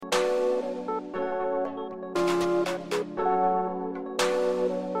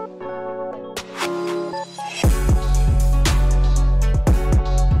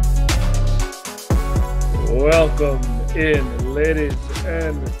in, ladies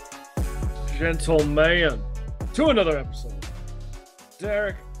and gentlemen, to another episode.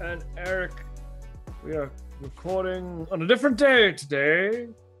 Derek and Eric, we are recording on a different day today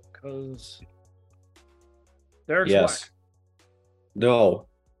because Derek's whack. No.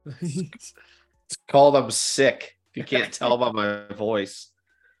 It's called I'm sick. If you can't tell by my voice.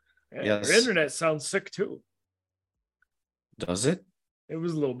 Yeah, Yes. Your internet sounds sick too. Does it? It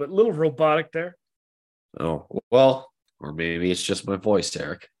was a little robotic there. Oh, well, or maybe it's just my voice,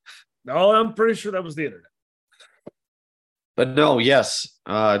 Eric. No, I'm pretty sure that was the internet. But no, yes,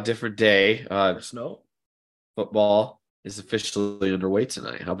 different day. Snow. Football is officially underway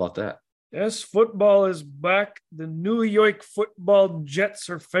tonight. How about that? Yes, football is back. The New York Football Jets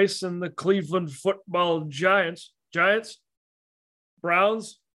are facing the Cleveland Football Giants.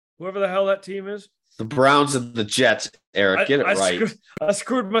 Browns, whoever the hell that team is. The Browns and the Jets, Eric, get it right. I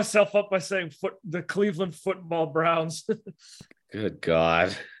screwed myself up by saying the Cleveland Football Browns. Good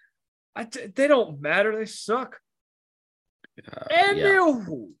God. They don't matter. They suck.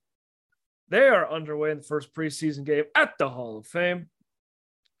 Anywho, they are underway in the first preseason game at the Hall of Fame.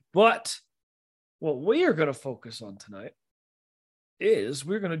 But what we are going to focus on tonight is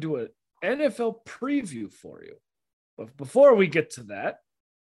we're going to do an NFL preview for you. But before we get to that,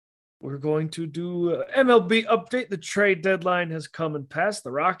 we're going to do MLB update. The trade deadline has come and passed.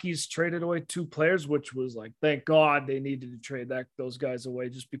 The Rockies traded away 2 players, which was like, thank God they needed to trade those guys away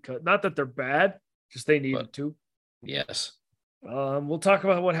just because, not that they're bad, just they needed to. Yes. We'll talk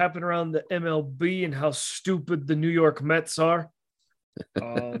about what happened around the MLB and how stupid the New York Mets are.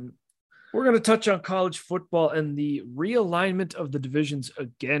 We're going to touch on college football and the realignment of the divisions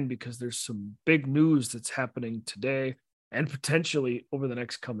again, because there's some big news that's happening today and potentially over the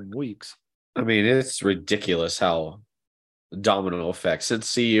next coming weeks. I mean, it's ridiculous how domino effects.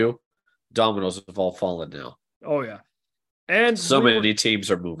 Since CU, dominoes have all fallen now. Oh, yeah. And so many teams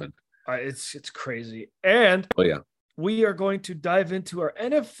are moving. It's crazy. And we are going to dive into our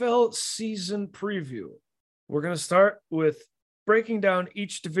NFL season preview. We're going to start with breaking down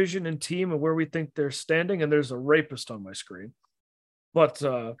each division and team and where we think they're standing. And there's a rapist on my screen. But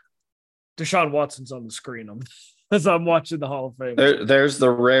Deshaun Watson's on the screen as I'm watching the Hall of Fame. There's the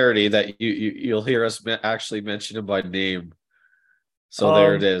rarity that you'll hear us actually mention him by name. So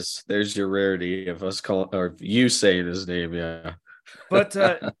there it is. There's your rarity of us calling or you saying his name. Yeah. But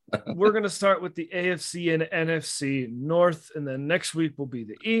we're going to start with the AFC and NFC North, and then next week will be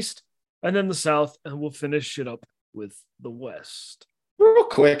the East, and then the South, and we'll finish it up with the West. Real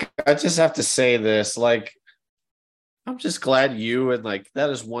quick, I just have to say this. I'm just glad you and that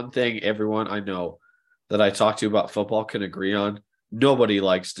is one thing everyone I know that I talk to about football can agree on. Nobody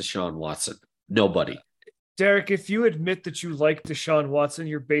likes Deshaun Watson. Nobody. Derek, if you admit that you like Deshaun Watson,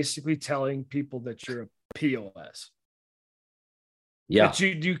 you're basically telling people that you're a POS. Yeah. That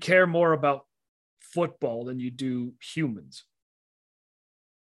you care more about football than you do humans.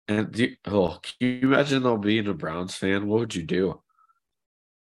 And can you imagine though being a Browns fan? What would you do?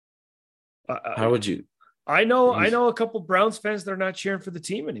 How would you? I know a couple Browns fans that are not cheering for the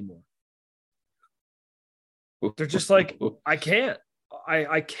team anymore. They're just like, I can't.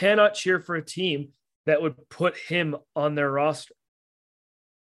 I cannot cheer for a team that would put him on their roster.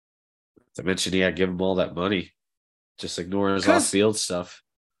 To mention, give him all that money. Just ignore his off-field stuff.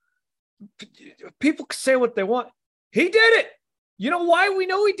 People can say what they want. He did it. You know why we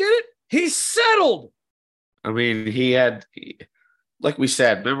know he did it? He settled. I mean, he had, like we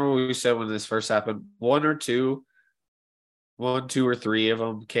said, remember what we said when this first happened? 1, 2 or 3 of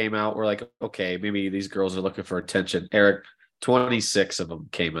them came out. We're like, okay, maybe these girls are looking for attention. Eric, 26 of them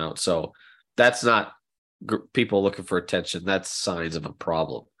came out. So that's not people looking for attention. That's signs of a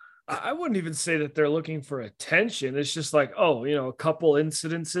problem. I wouldn't even say that they're looking for attention. It's just like, a couple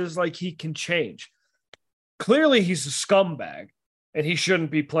incidences, like he can change. Clearly, he's a scumbag, and he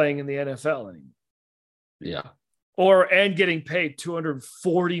shouldn't be playing in the NFL anymore. Yeah. And getting paid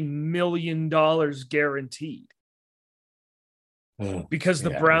 $240 million guaranteed. Because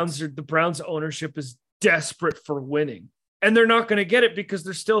the Browns ownership is desperate for winning. And they're not going to get it because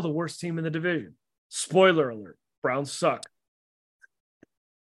they're still the worst team in the division. Spoiler alert. Browns suck.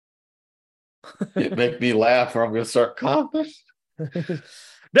 It make me laugh or I'm going to start coughing.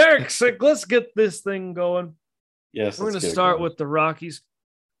 Derek, let's get this thing going. Yes. We're going to start with the Rockies.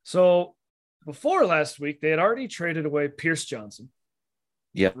 So before last week, they had already traded away Pierce Johnson.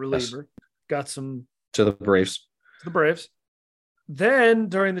 Yeah. Reliever. Got some to the Braves. Then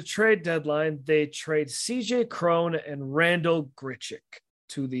during the trade deadline, they trade CJ Cron and Randall Grichuk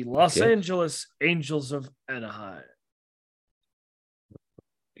to the Los Angeles Angels of Anaheim.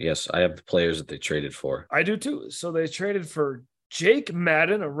 Yes, I have the players that they traded for. I do too. So they traded for Jake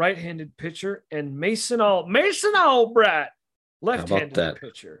Madden, a right-handed pitcher, and Mason Albright, How about left-handed that?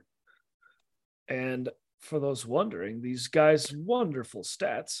 pitcher. And for those wondering, these guys' wonderful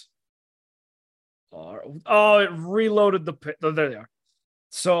stats are it reloaded the pit. Oh, there they are.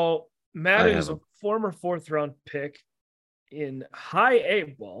 So Madden is a former 4th-round pick in high A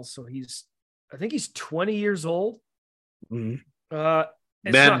ball. So I think he's 20 years old. Mm-hmm.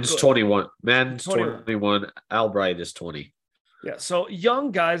 Madden's 21. Madden's 21. Albright is 20. Yeah. So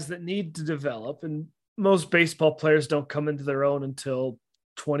young guys that need to develop, and most baseball players don't come into their own until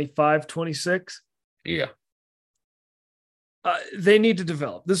 25, 26. Yeah. They need to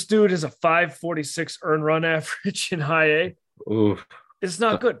develop. This dude has a 546 earned run average in high A. Ooh. It's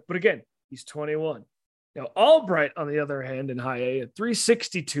not good. But again, he's 21. Now, Albright, on the other hand, in high A, a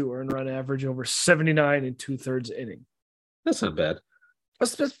 362 earned run average over 79 and 2/3 inning. That's not bad.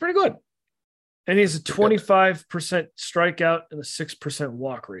 That's pretty good. And he has a 25% strikeout and a 6%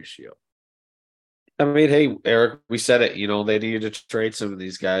 walk ratio. I mean, hey, Eric, we said it. They needed to trade some of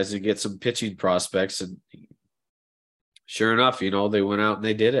these guys and get some pitching prospects. And sure enough, they went out and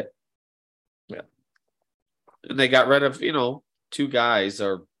they did it. Yeah. And they got rid of, 2 guys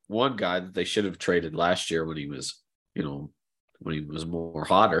or 1 guy that they should have traded last year when he was, more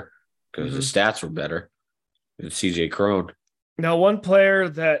hotter because his stats were better. And CJ Crone. Now, one player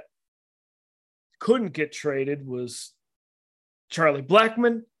that couldn't get traded was Charlie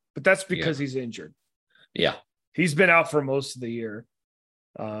Blackmon, but that's because he's injured. Yeah. He's been out for most of the year.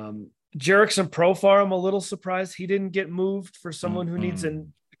 Jerickson Profar, I'm a little surprised he didn't get moved for someone who needs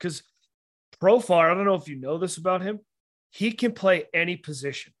because Profar, I don't know if you know this about him, he can play any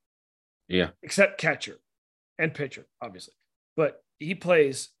position. Yeah. Except catcher and pitcher, obviously. But he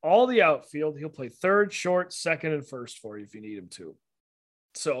plays all the outfield. He'll play third, short, second, and first for you if you need him to.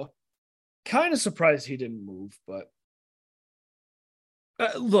 So kind of surprised he didn't move, but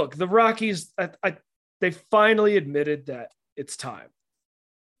look, the Rockies, they finally admitted that it's time.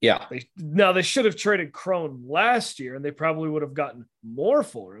 Yeah. They should have traded Crone last year, and they probably would have gotten more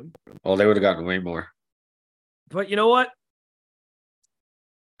for him. Well, they would have gotten way more. But you know what?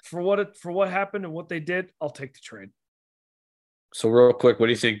 For what happened and what they did, I'll take the trade. So real quick, what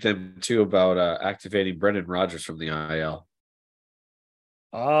do you think then too about activating Brendan Rodgers from the IL?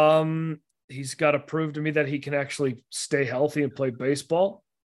 He's got to prove to me that he can actually stay healthy and play baseball.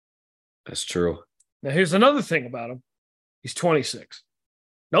 That's true. Now, here's another thing about him. He's 26.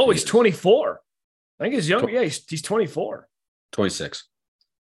 No, he's 24. I think he's younger. Yeah, he's 24. 26.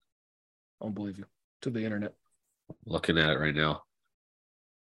 I don't believe you. To the internet. Looking at it right now.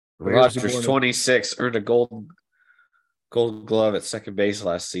 Rodgers, 26, earned a gold glove at second base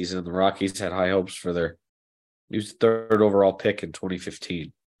last season. The Rockies had high hopes for he was the 3rd overall pick in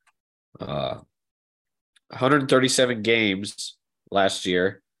 2015. 137 games last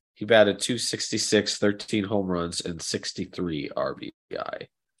year. He batted .266, 13 home runs, and 63 RBI.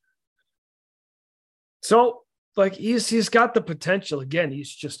 So, he's got the potential. Again, he's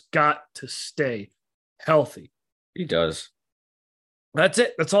just got to stay healthy. He does. That's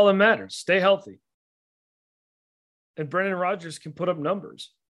it. That's all that matters. Stay healthy. And Brendan Rodgers can put up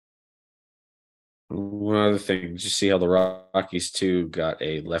numbers. One other thing, did you see how the Rockies too got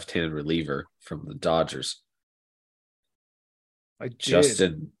a left-handed reliever from the Dodgers? I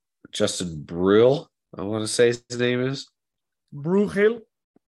did. Justin Bruihl, I want to say his name is Bruihl,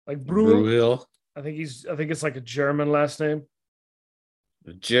 Bruihl. I think it's like a German last name.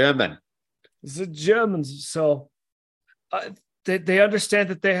 German. It's a German. So they understand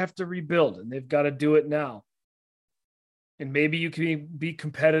that they have to rebuild and they've got to do it now. And maybe you can be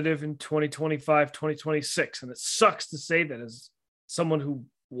competitive in 2025, 2026. And it sucks to say that as someone who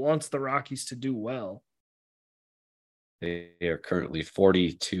wants the Rockies to do well. They are currently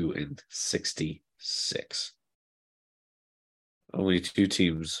 42-66. Only 2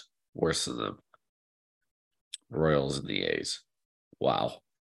 teams worse than them. Royals and the A's. Wow.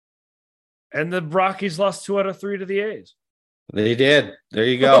 And the Rockies lost 2 out of 3 to the A's. They did. There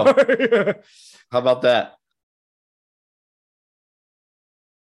you go. How about that?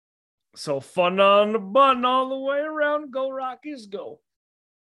 So fun on the button all the way around. Go Rockies, go.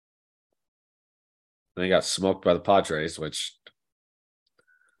 They got smoked by the Padres, which,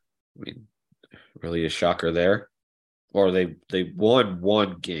 I mean, really a shocker there. Or they won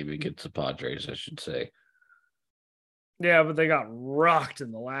 1 game against the Padres, I should say. Yeah, but they got rocked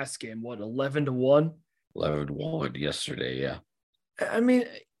in the last game. What, 11-1? 11-1 yesterday, yeah. I mean,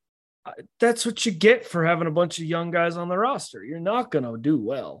 that's what you get for having a bunch of young guys on the roster. You're not going to do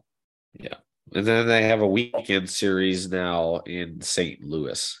well. Yeah. And then they have a weekend series now in St.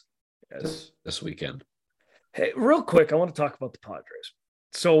 Louis this weekend. Hey, real quick, I want to talk about the Padres.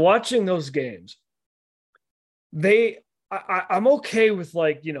 So watching those games, I'm okay with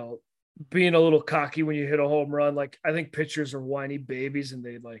being a little cocky when you hit a home run. Like I think pitchers are whiny babies and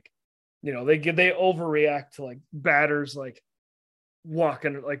they they overreact to like batters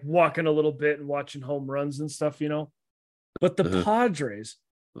walking a little bit and watching home runs and stuff. But the Padres,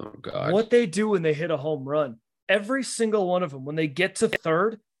 oh God, what they do when they hit a home run, every single one of them, when they get to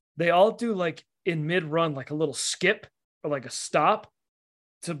third, they all do like in mid run, like a little skip or like a stop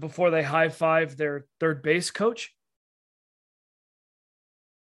to before they high five their third base coach.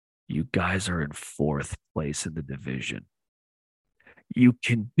 You guys are in fourth place in the division. You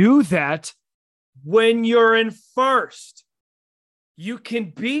can do that when you're in first. You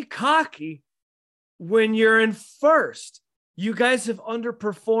can be cocky when you're in first. You guys have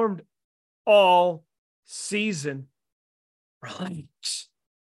underperformed all season. Relax.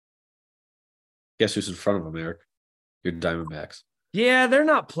 Guess who's in front of them, Eric? Your Diamondbacks. Yeah, they're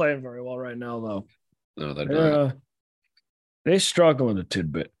not playing very well right now, though. No, they're not. They're struggling a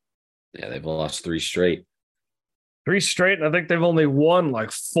tidbit. Yeah, they've lost 3 straight. 3 straight, and I think they've only won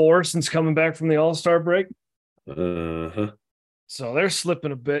like 4 since coming back from the All-Star break. Uh-huh. So they're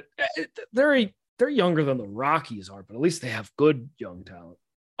slipping a bit. They're younger than the Rockies are, but at least they have good young talent.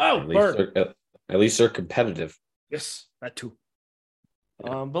 At least they're competitive. Yes, that too.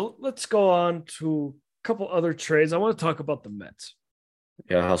 Yeah. But let's go on to a couple other trades. I want to talk about the Mets.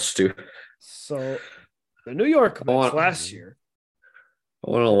 Yeah, how stupid. So the New York Mets last year. I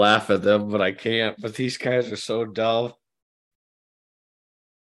want to laugh at them, but I can't. But these guys are so dumb.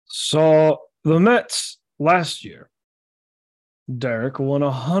 So the Mets last year, Derek, won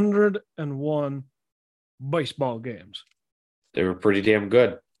 101 baseball games. They were pretty damn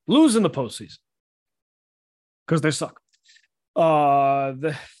good. Losing the postseason because they suck.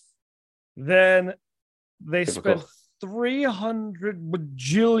 Then they spent 300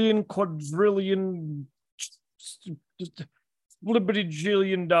 bajillion, quadrillion, $1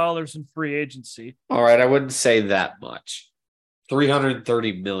 billion in free agency. All right, I wouldn't say that much.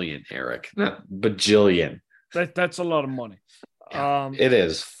 330 million, Eric, not bajillion. That's a lot of money. It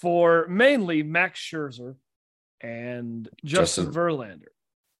is for mainly Max Scherzer and Justin Verlander.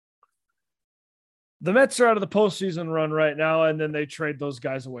 The Mets are out of the postseason run right now, and then they trade those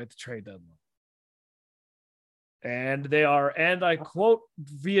guys away at the trade deadline. And they are, and I quote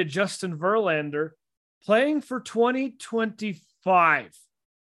via Justin Verlander, playing for 2025.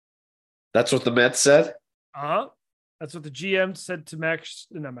 That's what the Mets said? Uh-huh. That's what the GM said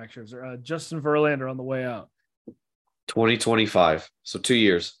to Justin Verlander on the way out. 2025. So 2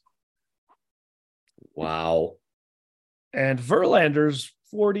 years. Wow. And Verlander's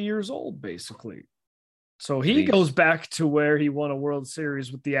 40 years old, basically. So he goes back to where he won a World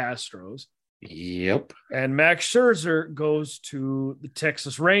Series with the Astros. Yep. And Max Scherzer goes to the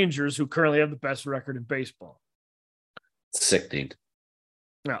Texas Rangers, who currently have the best record in baseball. Sickening.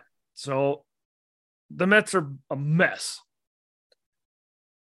 Yeah. So the Mets are a mess.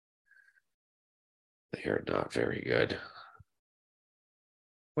 They are not very good.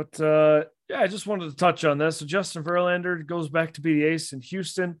 But I just wanted to touch on this. So Justin Verlander goes back to be the ace in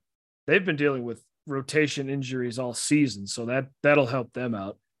Houston. They've been dealing with rotation injuries all season, so that'll help them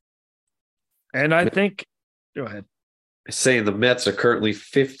out. And I think, go ahead. Saying the Mets are currently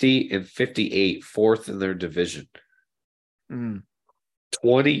 50-58, fourth in their division.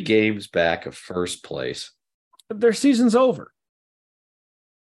 20 games back of first place. Their season's over.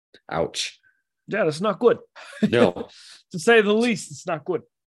 Ouch. Yeah, that's not good. No. To say the least, it's not good.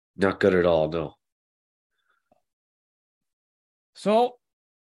 Not good at all, no. So,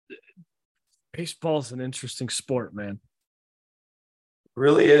 baseball's an interesting sport, man. It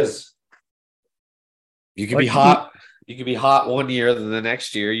really is. You could be hot. You could be hot one year, then the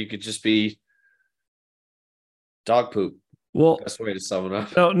next year you could just be dog poop. Well, best way to sum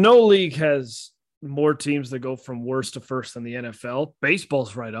it up. No league has more teams that go from worst to first than the NFL.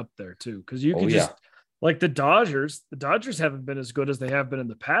 Baseball's right up there too, because you can like the Dodgers. The Dodgers haven't been as good as they have been in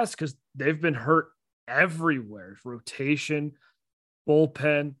the past because they've been hurt everywhere. Rotation,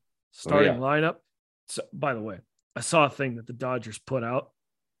 bullpen, starting lineup. So, by the way, I saw a thing that the Dodgers put out.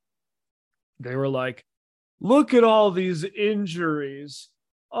 They were like, look at all these injuries.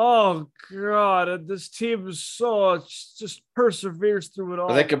 Oh, God, this team is just perseveres through it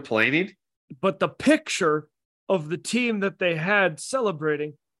all. Are they complaining? But the picture of the team that they had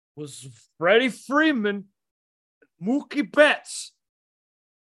celebrating was Freddie Freeman, Mookie Betts.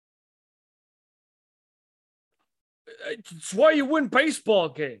 It's why you win baseball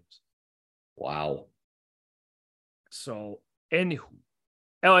games. Wow. So, anywho.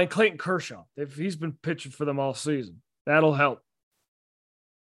 Oh, and Clayton Kershaw. He's been pitching for them all season. That'll help.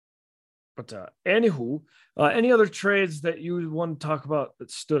 But anywho, any other trades that you want to talk about that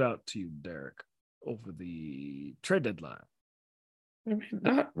stood out to you, Derek, over the trade deadline? I mean,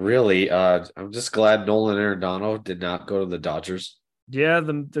 not really. I'm just glad Nolan Arenado did not go to the Dodgers. Yeah,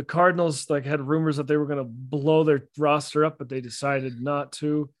 the Cardinals had rumors that they were going to blow their roster up, but they decided not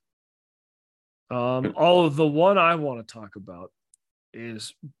to. All of the one I want to talk about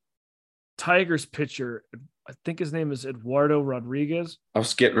is Tigers pitcher. I think his name is Eduardo Rodriguez. I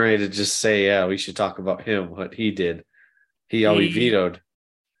was getting ready to just say, yeah, we should talk about him, what he did. He vetoed.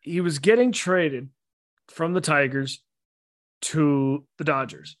 He was getting traded from the Tigers to the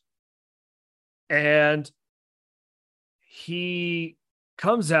Dodgers. And he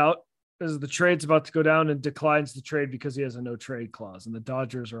comes out as the trade's about to go down and declines the trade because he has a no trade clause. And the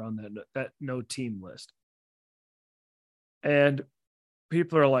Dodgers are on that no team list. And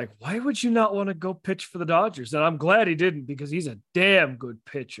people are like, why would you not want to go pitch for the Dodgers? And I'm glad he didn't, because he's a damn good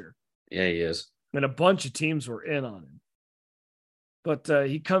pitcher. Yeah, he is. And a bunch of teams were in on him. But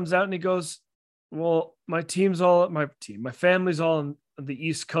he comes out and he goes, well, my family's all on the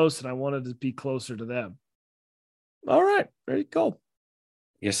East Coast and I wanted to be closer to them. All right, there you go.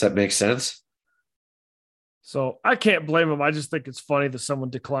 Yes, that makes sense. So I can't blame him. I just think it's funny that someone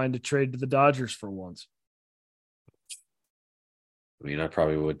declined to trade to the Dodgers for once. I mean, I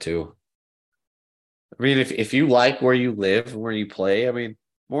probably would too. I mean, if you like where you live and where you play, I mean,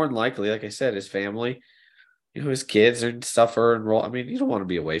 more than likely, like I said, his family, his kids and stuff are enrolled. I mean, you don't want to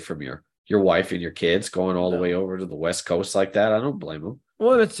be away from your wife and your kids going all the way over to the West Coast like that. I don't blame him.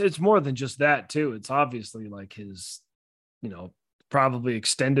 Well, it's more than just that too. It's obviously like his, probably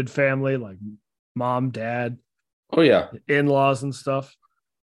extended family, like mom, dad. Oh yeah, in-laws and stuff.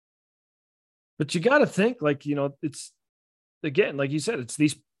 But you got to think, it's, again, like you said, it's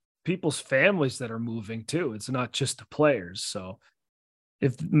these people's families that are moving too. It's not just the players. So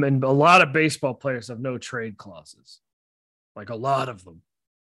and a lot of baseball players have no trade clauses, like a lot of them.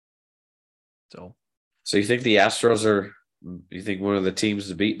 So you think the Astros are, you think one of the teams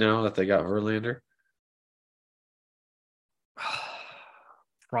to beat now that they got Verlander?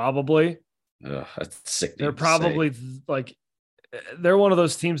 Probably. That's sick. They're probably they're one of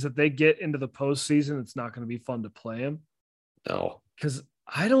those teams that they get into the postseason. It's not going to be fun to play them. No, because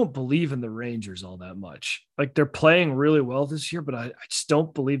I don't believe in the Rangers all that much. Like, they're playing really well this year, but I just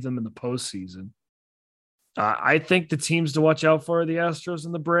don't believe them in the postseason. I think the teams to watch out for are the Astros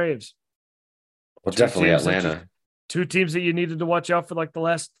and the Braves. Well, definitely Atlanta. Two teams that you needed to watch out for the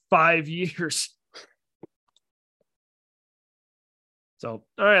last 5 years. So,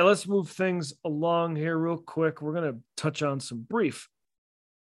 all right, let's move things along here real quick. We're going to touch on some brief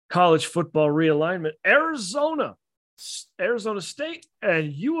college football realignment. Arizona State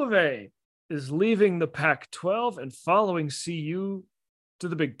and U of A is leaving the Pac-12 and following CU to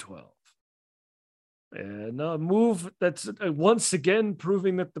the Big 12. And a move that's once again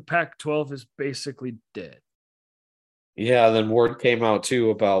proving that the Pac-12 is basically dead. Yeah, then word came out too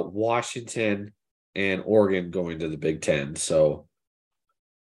about Washington and Oregon going to the Big Ten. So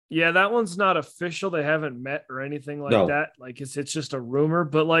yeah, that one's not official. They haven't met or anything like that. Like, it's just a rumor.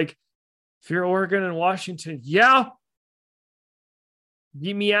 But if you're Oregon and Washington, yeah,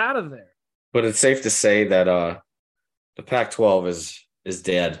 get me out of there. But it's safe to say that the Pac-12 is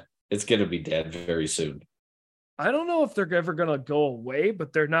dead. It's going to be dead very soon. I don't know if they're ever going to go away,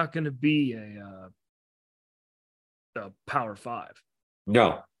 but they're not going to be a Power Five.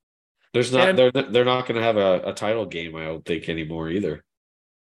 No, there's not. They're not going to have a title game, I don't think, anymore either.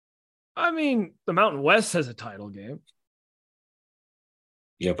 I mean, the Mountain West has a title game.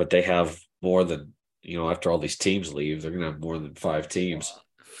 Yeah, but they have more than, after all these teams leave, they're going to have more than 5 teams.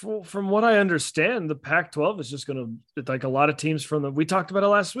 From what I understand, the Pac-12 is just going to, like, a lot of teams we talked about it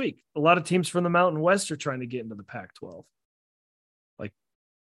last week. A lot of teams from the Mountain West are trying to get into the Pac-12. Like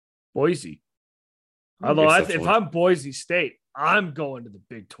Boise. Although if I'm Boise State, I'm going to the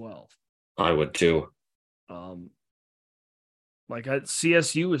Big 12. I would too.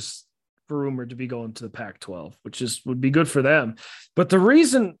 CSU is rumored to be going to the Pac-12, which would be good for them. But the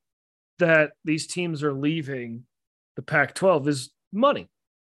reason that these teams are leaving the Pac-12 is money.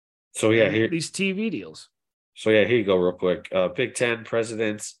 So yeah, these TV deals. So yeah, here you go real quick. Big Ten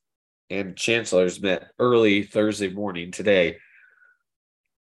presidents and chancellors met early Thursday morning today.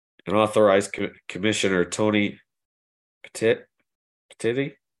 And authorized Commissioner Tony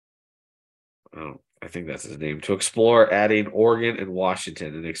Petitti, I think that's his name, to explore adding Oregon and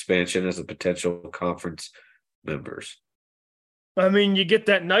Washington in expansion as a potential conference members. I mean, you get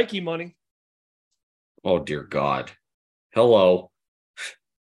that Nike money. Oh dear God. Hello.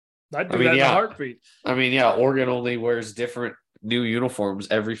 I'd I do mean, that in a yeah. heartbeat. I mean, yeah. Oregon only wears different new uniforms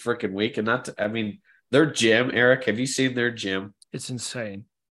every freaking week, and I mean, their gym, Eric. Have you seen their gym? It's insane.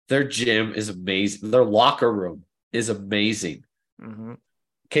 Their gym is amazing. Their locker room is amazing. Mm-hmm. In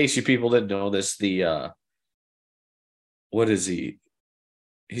case you people didn't know this, the what is he?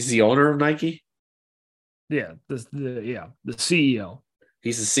 He's the owner of Nike. Yeah, the CEO.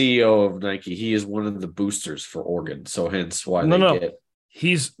 He's the CEO of Nike. He is one of the boosters for Oregon, so hence why No, they no, get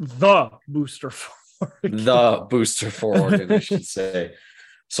he's the booster for Oregon. the booster for Oregon, I should say.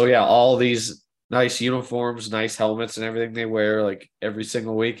 So yeah, all these nice uniforms, nice helmets, and everything they wear like every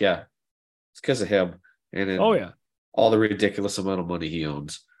single week. Yeah, it's because of him, and Oh then yeah. all the ridiculous amount of money he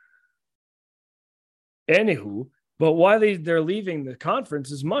owns. Anywho, but why they're leaving the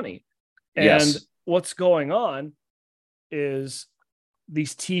conference is money. And Yes, what's going on is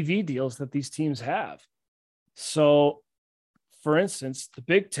these TV deals that these teams have. So, for instance, the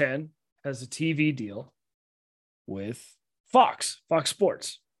Big Ten has a TV deal with Fox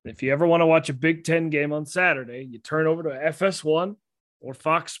Sports. If you ever want to watch a Big Ten game on Saturday, you turn over to FS1 or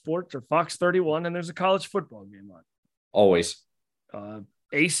Fox Sports or Fox 31, and there's a college football game on. always.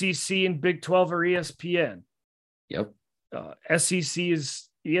 ACC and Big 12 are ESPN. Yep. SEC is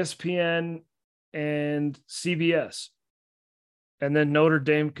ESPN and CBS. And then Notre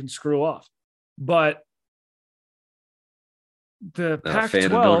Dame can screw off. But the Not a Pac fan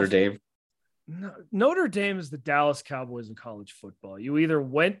of Notre 12, Dame. Notre Dame is the Dallas Cowboys in college football. You either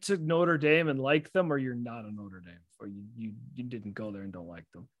went to Notre Dame and like them, or you're not a Notre Dame, or you didn't go there and don't like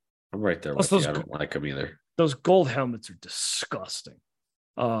them. I'm right there Plus with you. I don't like them either. Those gold helmets are disgusting.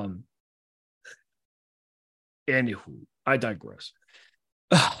 Anywho, I digress.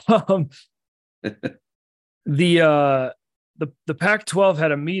 The Pac-12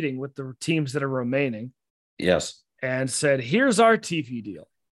 had a meeting with the teams that are remaining. Yes. And said, here's our TV deal.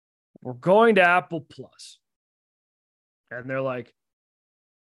 We're going to Apple Plus. And they're like,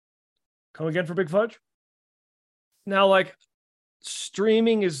 come again for Big Fudge? Now, like,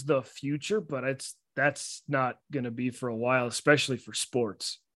 streaming is the future, but that's not going to be for a while, especially for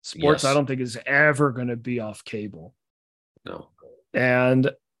sports. Sports, Yes. I don't think is ever going to be off cable. No.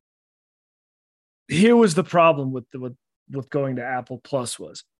 And here was the problem with going to Apple Plus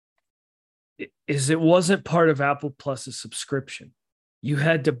is it wasn't part of Apple Plus's subscription. You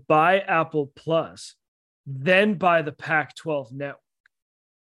had to buy Apple Plus, then buy the Pac-12 network.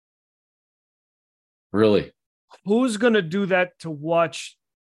 Really? Who's going to do that to watch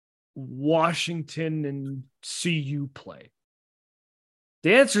Washington and CU play?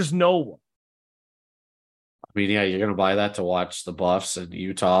 The answer is no one. I mean, yeah, you're going to buy that to watch the Buffs in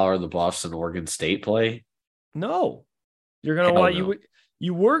Utah or the Buffs in Oregon State play? No. You're going to watch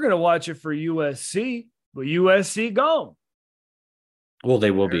you were going to watch it for USC, but USC gone. Well,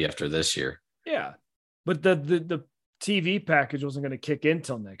 they will be after this year. Yeah. But the TV package wasn't going to kick in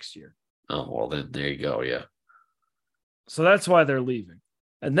till next year. Oh, well, then there you go. Yeah. So that's why they're leaving.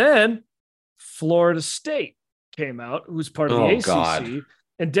 And then Florida State came out, who's part of the ACC. God.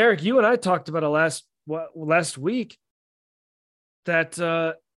 And Derek, you and I talked about it last week that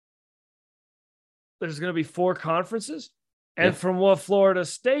there's going to be 4 conferences. And from what Florida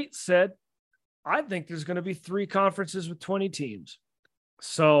State said, I think there's going to be 3 conferences with 20 teams.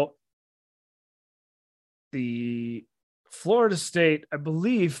 So the Florida State, I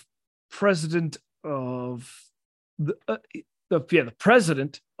believe, president of the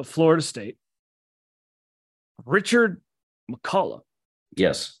president of Florida State, Richard McCullough,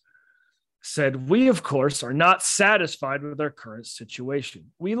 yes, said, we, of course, are not satisfied with our current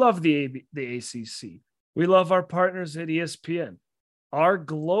situation. We love the ACC. We love our partners at ESPN. Our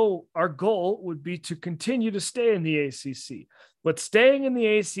goal would be to continue to stay in the ACC. But staying in the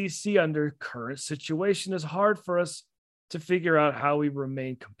ACC under current situation is hard for us to figure out how we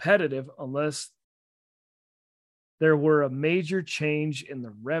remain competitive unless there were a major change in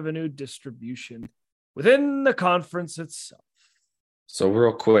the revenue distribution within the conference itself. So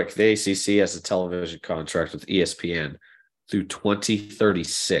real quick, the ACC has a television contract with ESPN through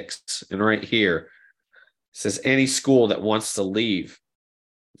 2036. And right here, it says any school that wants to leave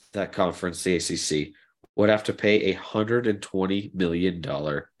that conference, the ACC, would have to pay $120 million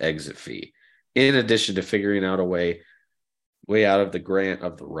exit fee, in addition to figuring out a way out of the grant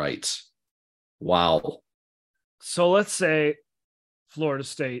of the rights. Wow. So let's say Florida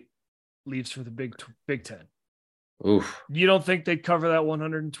State leaves for the Big Ten. Oof. You don't think they'd cover that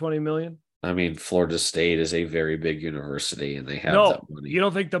 $120 million? I mean, Florida State is a very big university, and they have that money. You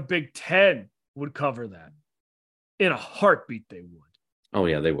don't think the Big Ten would cover that? In a heartbeat, they would. Oh,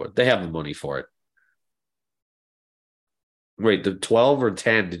 yeah, they would. They have the money for it. Wait, the 12 or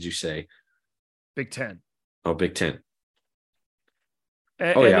 10, did you say? Big Ten. Oh, Big Ten.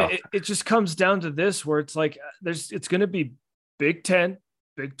 And, Oh, and yeah. it just comes down to this where it's like it's going to be Big Ten,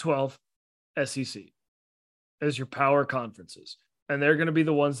 Big 12, SEC as your power conferences. And they're going to be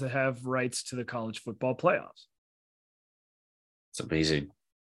the ones that have rights to the college football playoffs. It's amazing.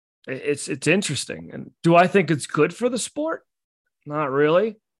 It's interesting. And do I think it's good for the sport? Not really.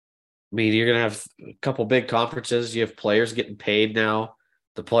 I mean, you're going to have a couple big conferences. You have players getting paid now.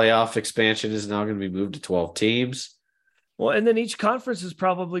 The playoff expansion is now going to be moved to 12 teams. Well, and then each conference is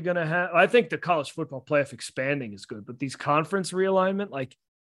probably going to have, I think the college football playoff expanding is good, but these conference realignment, like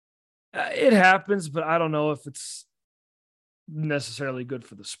it happens, but I don't know if it's necessarily good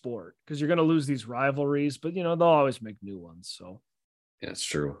for the sport because you're going to lose these rivalries, but you know, they'll always make new ones. So yeah, it's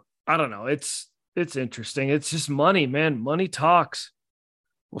true. I don't know. It's interesting. It's just money, man. Money talks.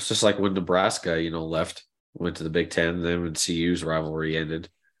 Well, it's just like when Nebraska, left, went to the Big Ten, then when CU's rivalry ended,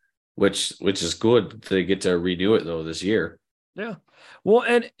 which is good. They get to renew it though this year. Yeah. Well,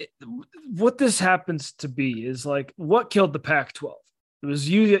 and what this happens to be is like what killed the Pac-12. It was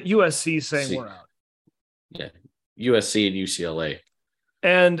USC saying we're out. Yeah, USC and UCLA,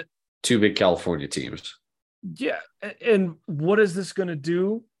 and two big California teams. Yeah, and what is this going to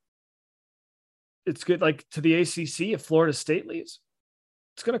do? It's good, like to the ACC. If Florida State leaves,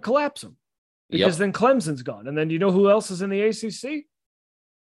 it's going to collapse them because then Clemson's gone, and then you know who else is in the ACC?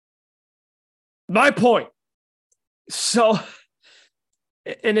 My point. So,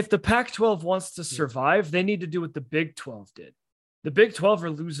 and if the Pac-12 wants to survive, they need to do what the Big 12 did. The Big 12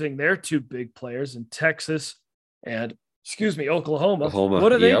 are losing their two big players in Texas and, Oklahoma. What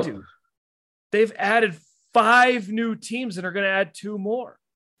do they do? They've added 5 new teams and are going to add 2 more.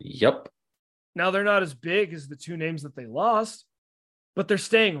 Yep. Now, they're not as big as the 2 names that they lost, but they're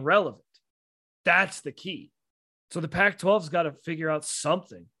staying relevant. That's the key. So the Pac-12's got to figure out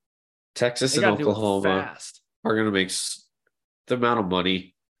something. Texas and Oklahoma are going to make the amount of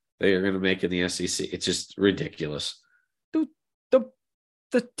money they are going to make in the SEC. It's just ridiculous. Dude,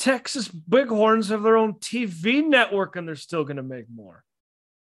 the Texas Bighorns have their own TV network and they're still going to make more.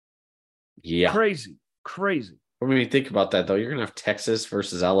 Yeah. Crazy. I mean, think about that, though. You're going to have Texas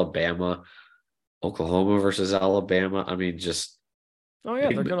versus Alabama, Oklahoma versus Alabama. I mean, just. Oh, yeah.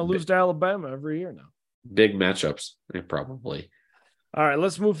 They're going to lose to Alabama every year now. Big matchups, probably. All right,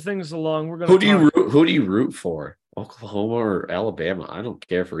 let's move things along. We're going. Who do you root for? Oklahoma or Alabama? I don't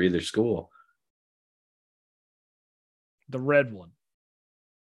care for either school. The red one.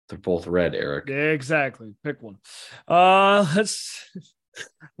 They're both red, Eric. Yeah, exactly. Pick one. Let's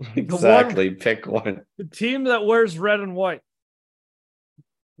pick one. The team that wears red and white.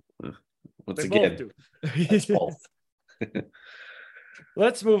 Once again, both.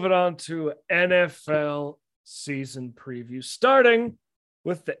 Let's move it on to NFL season preview, starting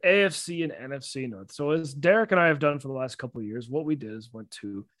with the AFC and NFC North. So as Derek and I have done for the last couple of years, what we did is went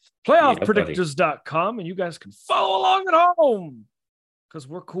to playoffpredictors.com and you guys can follow along at home because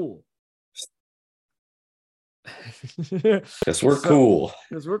we're cool. Because we're cool.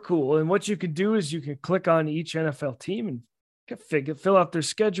 Because we're cool. And what you can do is you can click on each NFL team and fill out their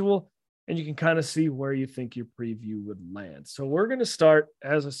schedule, and you can kind of see where you think your preview would land. So we're going to start,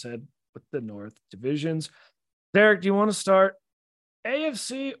 as I said, with the North divisions. Derek, do you want to start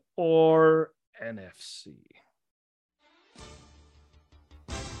AFC or NFC?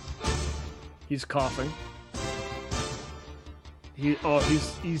 He's coughing.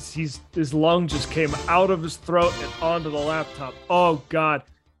 His lung just came out of his throat and onto the laptop. Oh God,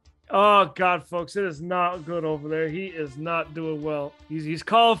 folks, it is not good over there. He is not doing well. He's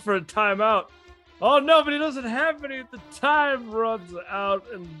calling for a timeout. Oh no, but he doesn't have any. The time runs out,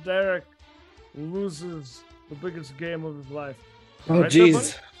 and Derek loses the biggest game of his life. Oh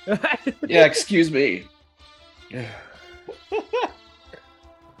jeez. Right, yeah, excuse me.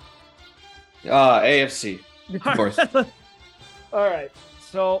 AFC North. All right,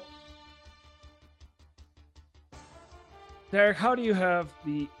 so Derek, how do you have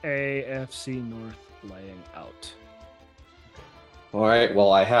the AFC North laying out? All right,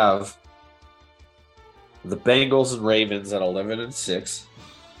 well, I have the Bengals and Ravens at 11-6.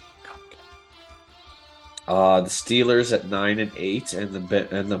 The Steelers at 9-8,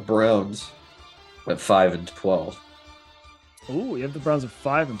 and the Browns at 5-12. Ooh, you have the Browns at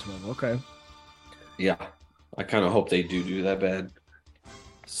 5-12. Okay. Yeah, I kind of hope they do that bad.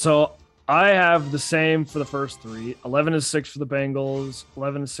 So I have the same for the first 3: 11-6 for the Bengals,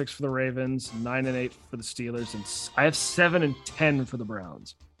 11-6 for the Ravens, 9-8 for the Steelers, and I have 7-10 for the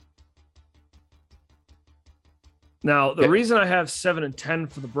Browns. Now, the reason I have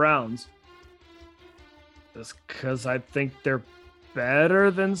 7-10 for the Browns That's because I think they're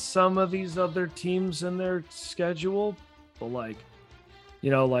better than some of these other teams in their schedule. But like,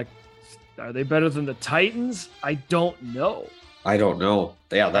 are they better than the Titans? I don't know. I don't know.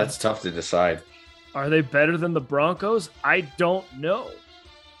 Yeah, that's tough to decide. Are they better than the Broncos? I don't know.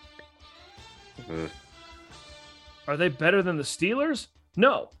 Are they better than the Steelers?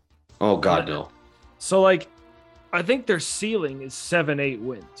 No. Oh, God, no. So, like, I think their ceiling is 7-8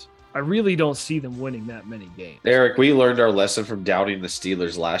 wins. I really don't see them winning that many games. Eric, we learned our lesson from doubting the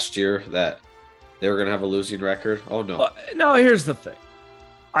Steelers last year that they were going to have a losing record. Oh, no. No, here's the thing.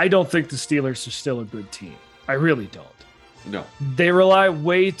 I don't think the Steelers are still a good team. I really don't. No. They rely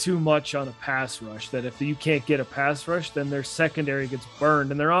way too much on a pass rush that if you can't get a pass rush, then their secondary gets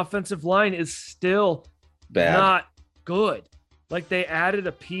burned. And their offensive line is still Bad. Not good. Like, they added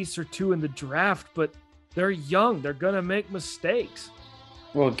a piece or two in the draft, but they're young. They're going to make mistakes.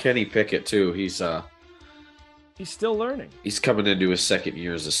 Well, Kenny Pickett, too. He's still learning. He's coming into his second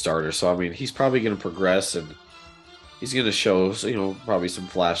year as a starter. So, I mean, he's probably going to progress and he's going to show, probably some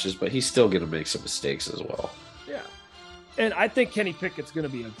flashes, but he's still going to make some mistakes as well. Yeah. And I think Kenny Pickett's going to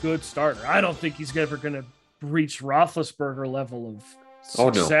be a good starter. I don't think he's ever going to reach Roethlisberger level of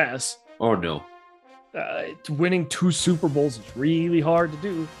success. Oh, no. Winning 2 Super Bowls is really hard to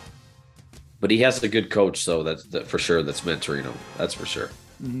do. But he has a good coach, though, that's for sure, that's mentoring him. That's for sure.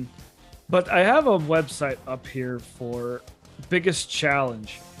 Mm-hmm. But I have a website up here for biggest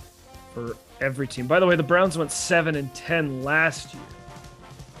challenge for every team. By the way, the Browns went 7-10 last year.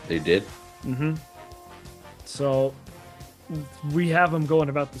 They did? Mm-hmm. So we have them going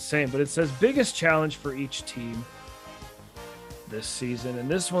about the same, but it says biggest challenge for each team this season. And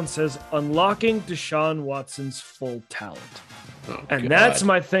this one says unlocking Deshaun Watson's full talent. Oh, and God. that's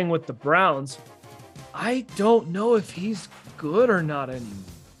my thing with the Browns. I don't know if he's good or not anymore.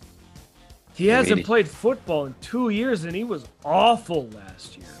 He hasn't played football in 2 years, and he was awful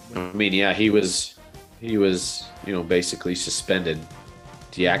last year. I mean, yeah, he was, basically suspended,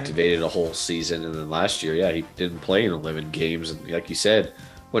 deactivated a whole season, and then last year, yeah, he didn't play in 11 games, and like you said,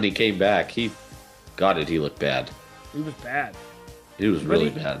 when he came back, he looked bad. He was bad. He was really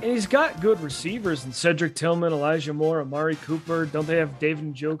bad. And he's got good receivers, and Cedric Tillman, Elijah Moore, Amari Cooper. Don't they have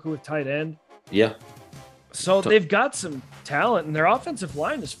David Njoku at tight end? Yeah. So they've got some talent, and their offensive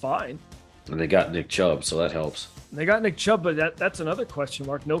line is fine. And they got Nick Chubb, so that helps. And they got Nick Chubb, but that's another question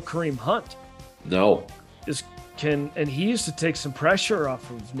mark. No Kareem Hunt. No. And he used to take some pressure off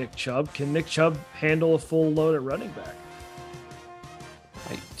of Nick Chubb. Can Nick Chubb handle a full load at running back?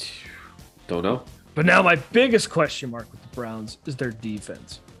 I don't know. But now my biggest question mark with the Browns is their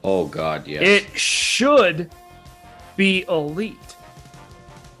defense. Oh, God, yes. It should be elite,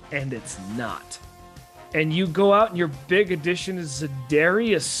 and it's not. And you go out and your big addition is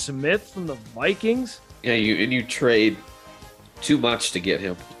Zadarius Smith from the Vikings. Yeah, you trade too much to get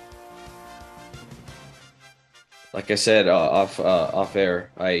him. Like I said off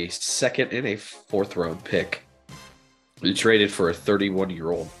air, a second and a fourth round pick. You traded for a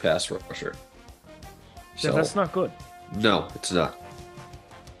 31-year-old pass rusher. Yeah, that's not good. No, it's not.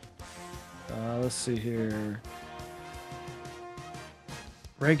 Let's see here.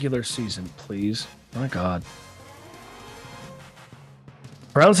 Regular season, please. My God.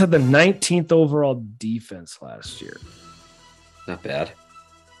 Browns had the 19th overall defense last year. Not bad.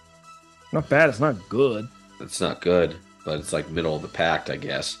 Not bad. It's not good. It's not good, but it's like middle of the pack, I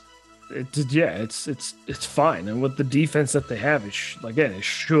guess. It's fine. And with the defense that they have, it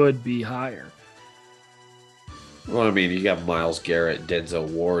should be higher. Well, I mean, you got Myles Garrett, Denzel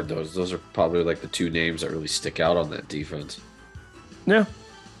Ward. Those are probably like the two names that really stick out on that defense. Yeah.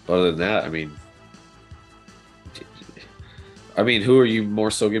 Other than that, I mean, who are you more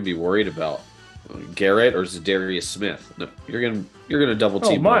so going to be worried about, Garrett or Zadarius Smith? No, you're gonna double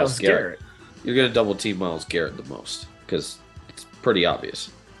team Myles Garrett. You're gonna double team Myles Garrett the most because it's pretty obvious.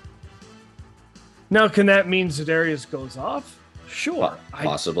 Now, can that mean Zadarius goes off? Sure,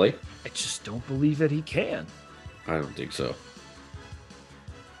 possibly. I just don't believe that he can. I don't think so.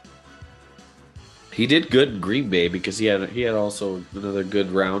 He did good in Green Bay because he had also another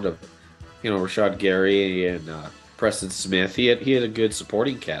good round of, Rashad Gary and Preston Smith. He had a good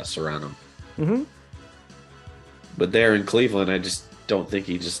supporting cast around him. Mm-hmm. But there in Cleveland, I just don't think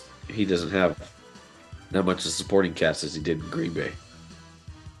he doesn't have that much of a supporting cast as he did in Green Bay.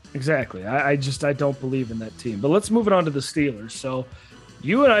 Exactly. I don't believe in that team. But let's move it on to the Steelers. So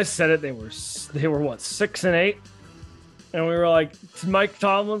you and I said it. They were what, 6-8? And we were like, Mike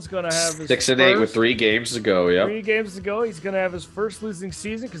Tomlin's going to have his 6-8 with 3 games to go. Yeah, 3 games to go. He's going to have his first losing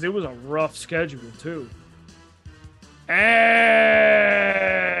season because it was a rough schedule too. And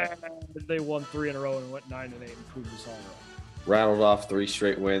they won 3 in a row and went 9-8 and proved us all wrong. Rattled off 3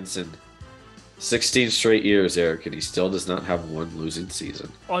 straight wins in 16 straight years, Eric, and he still does not have one losing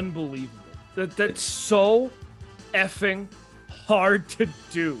season. Unbelievable. That's so effing hard to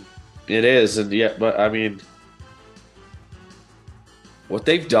do. It is, and yet, but I mean, what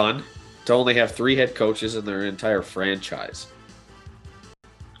they've done to only have 3 head coaches in their entire franchise.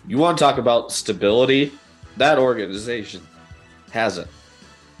 You want to talk about stability? That organization has it.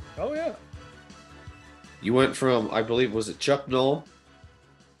 Oh, yeah. You went from, I believe, was it Chuck Noll?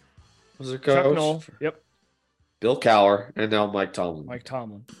 Was their coach? Chuck Noll, yep. Bill Cowher, and now Mike Tomlin. Mike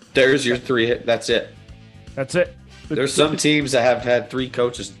Tomlin. There's your 3 That's it. That's it. There's some teams that have had 3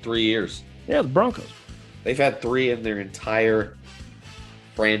 coaches in 3 years. Yeah, the Broncos. They've had 3 in their entire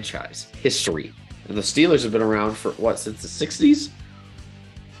franchise history. And the Steelers have been around for, what, since the 60s?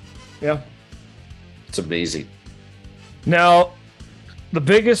 Yeah. It's amazing. Now, the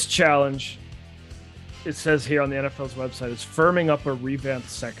biggest challenge, it says here on the NFL's website, is firming up a revamped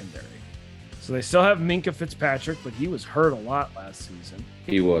secondary. So they still have Minkah Fitzpatrick, but he was hurt a lot last season.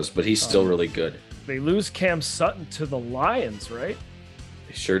 He was, but he's still really good. They lose Cam Sutton to the Lions, right?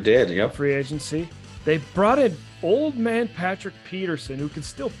 They sure did, yep. Free agency. They brought in old man Patrick Peterson, who can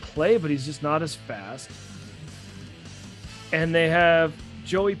still play, but he's just not as fast. And they have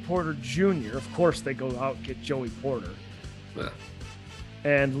Joey Porter Jr. Of course, they go out and get Joey Porter. Yeah.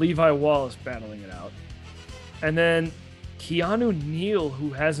 And Levi Wallace battling it out. And then Keanu Neal, who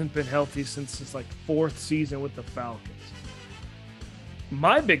hasn't been healthy since his 4th season with the Falcons.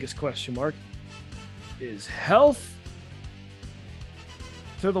 My biggest question mark is health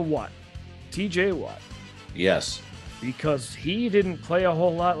to the Watt, TJ Watt. Yes. Because he didn't play a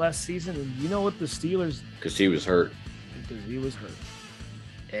whole lot last season, and you know what the Steelers... Because he was hurt. Because he was hurt.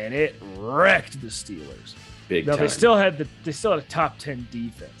 And it wrecked the Steelers. Big now, time. they still had a top 10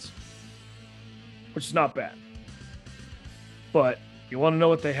 defense, which is not bad. But you want to know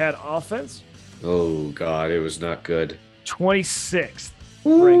what they had offense? Oh, God, it was not good. 26th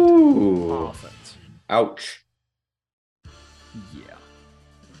ranked offense. Ouch. Yeah.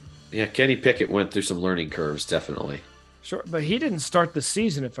 Yeah, Kenny Pickett went through some learning curves, definitely. Sure, but he didn't start the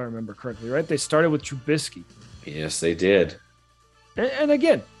season, if I remember correctly, right? They started with Trubisky. Yes, they did. And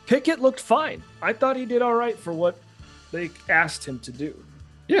again, Pickett looked fine. I thought he did all right for what they asked him to do.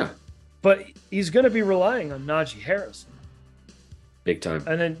 Yeah. But he's going to be relying on Najee Harris. Big time.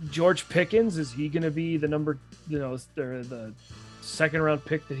 And then George Pickens, is he going to be the the 2nd round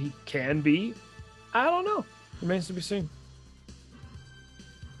pick that he can be? I don't know. Remains to be seen.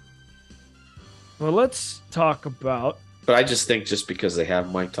 Well, let's talk about. But I just think just because they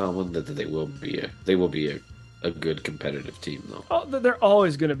have Mike Tomlin that they will be a good competitive team, though. Oh, they're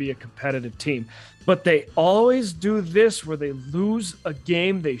always going to be a competitive team, but they always do this where they lose a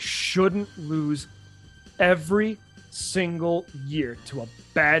game they shouldn't lose every single year to a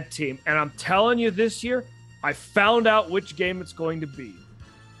bad team. And I'm telling you, this year, I found out which game it's going to be.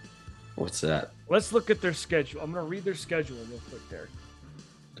 What's that? Let's look at their schedule. I'm going to read their schedule real quick there.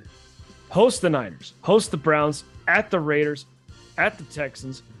 Host the Niners, host the Browns, at the Raiders, at the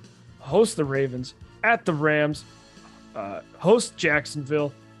Texans, host the Ravens, at the Rams, host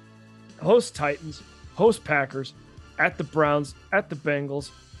Jacksonville, host Titans, host Packers, at the Browns, at the Bengals,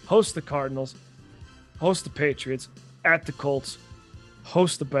 host the Cardinals, host the Patriots, at the Colts,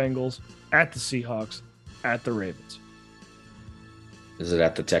 host the Bengals, at the Seahawks, at the Ravens. Is it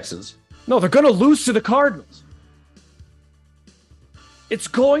at the Texans? No, they're going to lose to the Cardinals. It's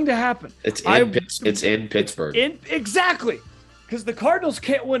going to happen. It's in Pittsburgh. Exactly. Because the Cardinals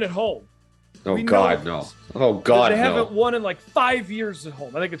can't win at home. Oh, God, no. Oh, God, no. They haven't won in 5 years at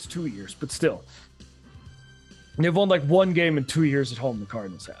home. I think it's 2 years, but still. They've won 1 game in 2 years at home, the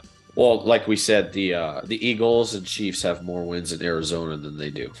Cardinals have. Well, like we said, the Eagles and Chiefs have more wins in Arizona than they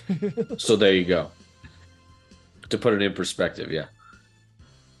do. So there you go. To put it in perspective, yeah.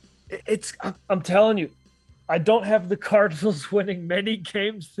 I'm telling you, I don't have the Cardinals winning many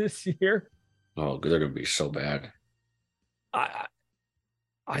games this year. Oh, they're going to be so bad.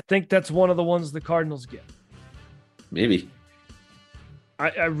 I think that's one of the ones the Cardinals get. Maybe.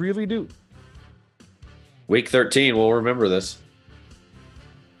 I really do. Week 13, we'll remember this.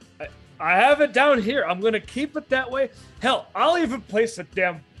 I have it down here. I'm going to keep it that way. Hell, I'll even place a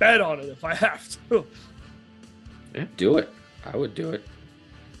damn bet on it if I have to. Yeah, do it. I would do it.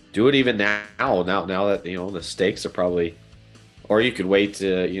 Do it even now. Now that the stakes are probably, or you could wait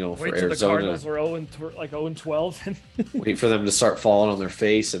to for wait till Arizona. The Cardinals are 0-12. Wait for them to start falling on their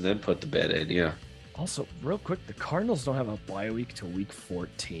face and then put the bet in. Yeah. Also, real quick, the Cardinals don't have a bye week till week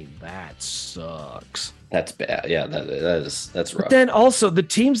 14. That sucks. That's bad. Yeah, that's rough. But then also, the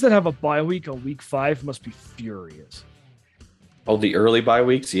teams that have a bye week on week 5 must be furious. Oh, the early bye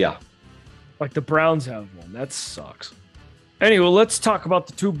weeks? Yeah. Like the Browns have one. That sucks. Anyway, let's talk about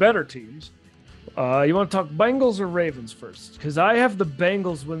the two better teams. You want to talk Bengals or Ravens first? Because I have the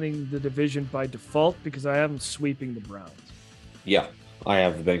Bengals winning the division by default because I have them sweeping the Browns. Yeah, I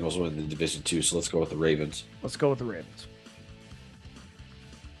have the Bengals winning the division too, so let's go with the Ravens. Let's go with the Ravens.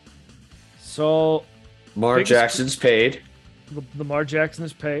 So, Lamar Jackson's paid. Lamar Jackson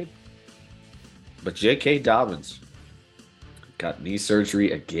is paid. But J.K. Dobbins got knee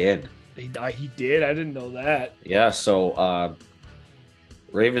surgery again. He did. I didn't know that. Yeah, so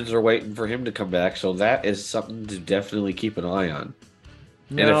Ravens are waiting for him to come back, so that is something to definitely keep an eye on.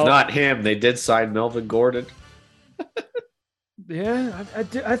 And if not him, they did sign Melvin Gordon. Yeah,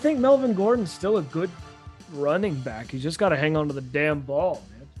 I think Melvin Gordon's still a good running back. He's just got to hang on to the damn ball,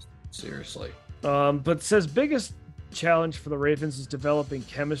 man. Seriously. But it says biggest challenge for the Ravens is developing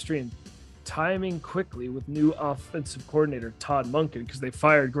chemistry and timing quickly with new offensive coordinator Todd Monken because they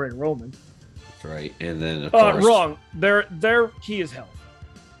fired Greg Roman. That's right. And then of course, wrong. Their key is health.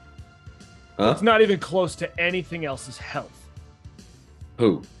 Huh? It's not even close to anything else is health.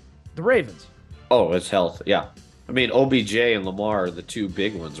 Who? The Ravens. Oh, it's health. Yeah. I mean, OBJ and Lamar are the two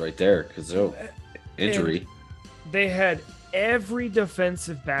big ones right there because injury. And they had every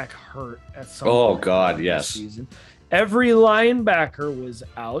defensive back hurt at some point. Oh, God, yes. Season. Every linebacker was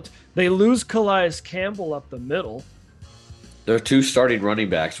out. They lose Calais Campbell up the middle. Their two starting running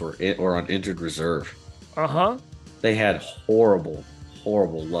backs were on injured reserve. Uh-huh. They had horrible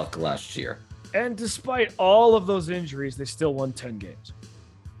luck last year. And despite all of those injuries, they still won 10 games.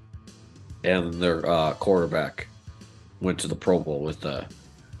 And their quarterback went to the Pro Bowl with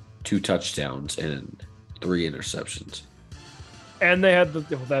 2 touchdowns and 3 interceptions. And they had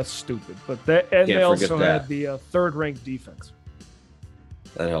that's stupid. But they also had the third-ranked defense.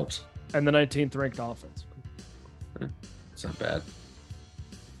 That helps. And the 19th ranked offense. It's not bad.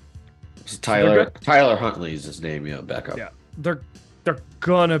 It's Tyler Huntley is his name. Yeah, back up. Yeah, they're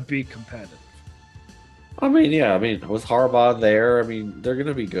gonna be competitive. I mean, with Harbaugh there, I mean, they're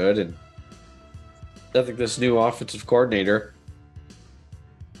gonna be good, and I think this new offensive coordinator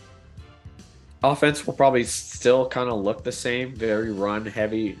offense will probably still kind of look the same, very run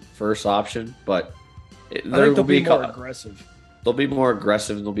heavy first option, but they'll be more aggressive. They'll be more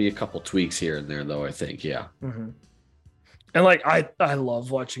aggressive, and there'll be a couple tweaks here and there, though. I think, yeah. Mm-hmm. And like I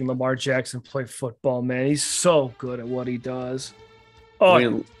love watching Lamar Jackson play football, man. He's so good at what he does. Oh, I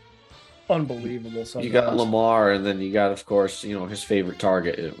mean, unbelievable! Sometimes. You got Lamar, and then you got, of course, his favorite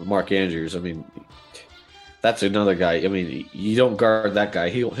target, Mark Andrews. I mean, that's another guy. I mean, you don't guard that guy;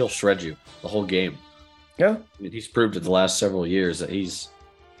 he'll shred you the whole game. Yeah, I mean, he's proved it the last several years that he's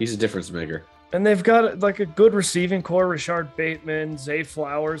a difference maker. And they've got like a good receiving core: Rashard Bateman, Zay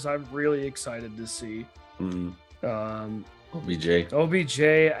Flowers. I'm really excited to see. Mm-hmm. OBJ,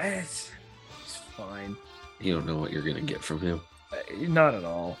 he's fine. You don't know what you're gonna get from him. Not at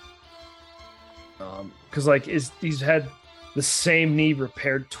all. Because he's had the same knee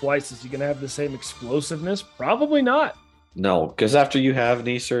repaired twice. Is he gonna have the same explosiveness? Probably not. No, because after you have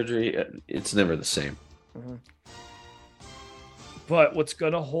knee surgery, it's never the same. Mm-hmm. But what's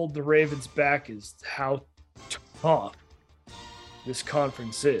gonna hold the Ravens back is how tough this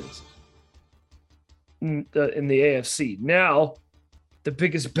conference is in the AFC. Now, the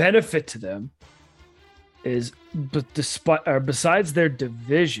biggest benefit to them is, besides their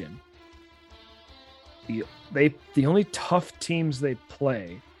division, the only tough teams they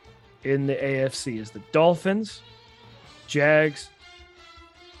play in the AFC is the Dolphins, Jags,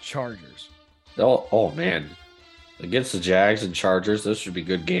 Chargers. Oh man, against the Jags and Chargers, those should be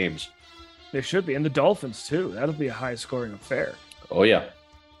good games. They should be, and the Dolphins too. That'll be a high-scoring affair. Oh yeah,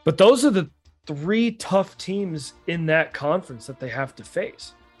 but those are the 3 tough teams in that conference that they have to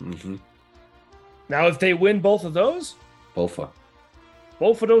face. Mm-hmm. Now, if they win both of those, both of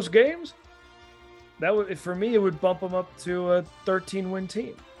those games, that would, for me, it would bump them up to a 13-win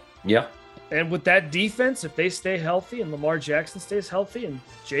team. Yeah. And with that defense, if they stay healthy and Lamar Jackson stays healthy and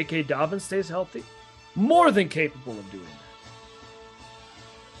J.K. Dobbins stays healthy, more than capable of doing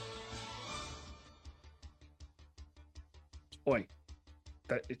that. Oi,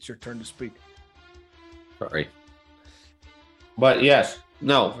 it's your turn to speak. Sorry. But yes,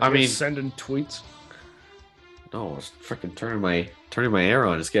 no, I mean, sending tweets. No, I was freaking turning my air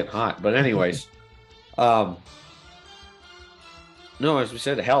on. It's getting hot. But anyways, no, as we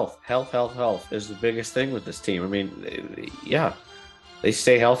said, health is the biggest thing with this team. I mean, yeah, they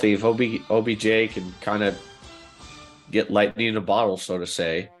stay healthy, if OBJ can kind of get lightning in a bottle, so to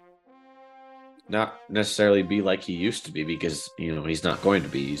say, not necessarily be like he used to be, because he's not going to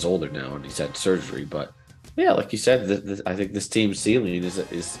be. He's older now and he's had surgery. But yeah, like you said, I think this team's ceiling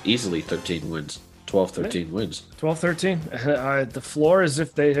is easily 13 wins, 12, 13 wins. 12, 13. The floor is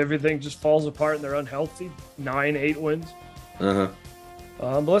if everything just falls apart and they're unhealthy. 9, 8 wins. But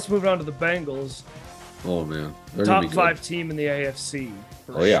let's move on to the Bengals. Oh man, top 5 team in the AFC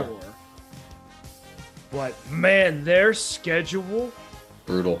for sure. But man, their schedule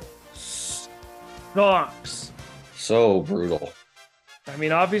brutal. Sucks. So brutal. I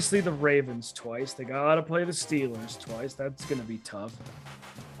mean, obviously the Ravens twice. They got to play the Steelers twice. That's going to be tough.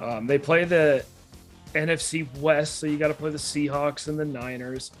 They play the NFC West, so you got to play the Seahawks and the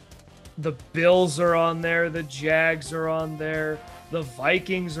Niners. The Bills are on there. The Jags are on there. The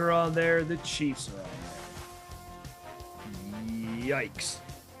Vikings are on there. The Chiefs are on there. Yikes.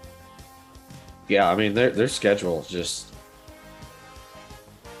 Yeah, I mean, their schedule just...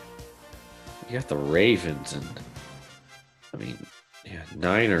 You got the Ravens and,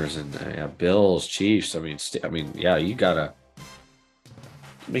 Niners and Bills, Chiefs. You gotta.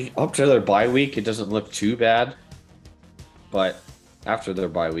 Up to their bye week, it doesn't look too bad, but after their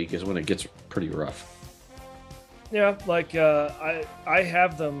bye week is when it gets pretty rough. Yeah, I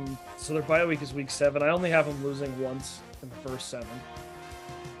have them. So their bye week is week 7. I only have them losing once in the first 7.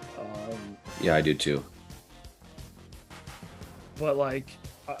 Yeah, I do too. But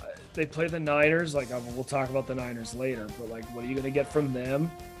they play the Niners. We'll talk about the Niners later. But what are you going to get from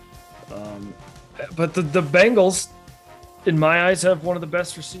them? But the Bengals, in my eyes, have one of the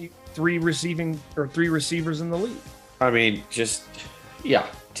best 3 receivers in the league.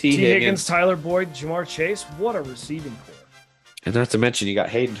 T. Higgins, Tyler Boyd, Jamar Chase. What a receiving core! And not to mention, you got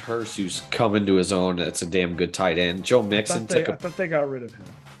Hayden Hurst, who's come into his own. That's a damn good tight end. Joe Mixon. I thought they got rid of him.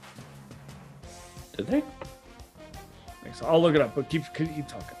 Did they? So I'll look it up, but keep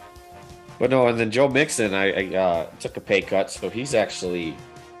talking. But no, and then Joe Mixon, I took a pay cut, so he's actually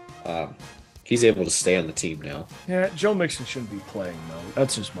he's able to stay on the team now. Yeah, Joe Mixon shouldn't be playing though.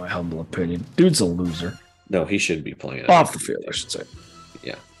 That's just my humble opinion. Dude's a loser. No, he shouldn't be playing off the field, I should say.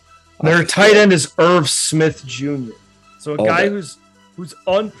 Yeah. Their tight end is Irv Smith Jr. So a guy who's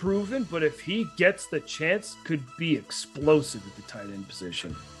unproven, but if he gets the chance, could be explosive at the tight end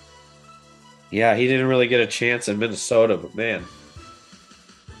position. Yeah, he didn't really get a chance in Minnesota, but man,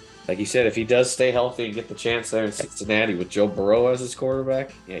 like you said, if he does stay healthy and get the chance there in Cincinnati with Joe Burrow as his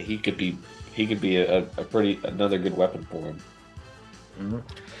quarterback, yeah, he could be another good weapon for him. Mm-hmm.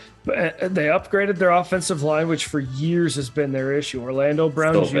 But they upgraded their offensive line, which for years has been their issue. Orlando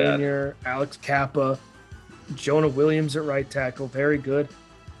Brown Jr., Alex Kappa, Jonah Williams at right tackle, very good.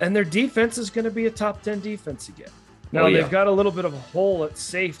 And their defense is going to be a top 10 defense again. Now, they've got a little bit of a hole at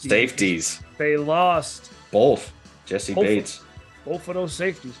safety. Safeties. They lost. Both. Jesse Bates. Both of those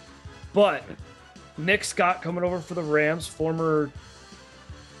safeties. But Nick Scott coming over for the Rams, former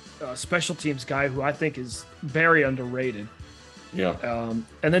special teams guy who I think is very underrated. Yeah.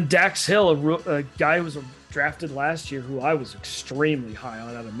 And then Dax Hill, a guy who was drafted last year who I was extremely high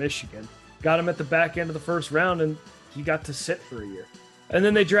on out of Michigan. Got him at the back end of the first round, and he got to sit for a year. And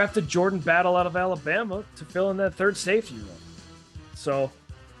then they drafted Jordan Battle out of Alabama to fill in that third safety role. So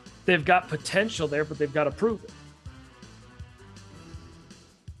they've got potential there, but they've got to prove it.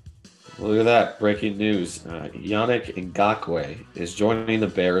 Look at that. Breaking news. Yannick Ngakoue is joining the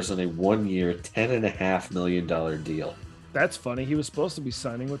Bears on a 1-year, $10.5 million deal. That's funny. He was supposed to be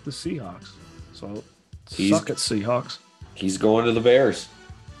signing with the Seahawks. So suck at Seahawks. He's going to the Bears.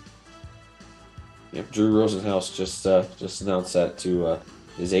 Yep, Drew Rosenhaus just announced that to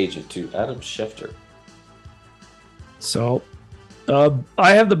his agent, to Adam Schefter. So,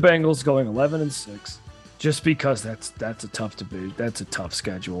 I have the Bengals going 11-6, just because that's a tough debate. That's a tough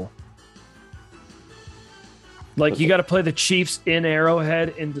schedule. You got to play the Chiefs in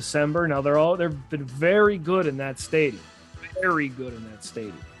Arrowhead in December. Now they've been very good in that stadium, very good in that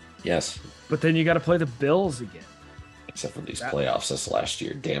stadium. Yes, but then you got to play the Bills again. Except for these playoffs this last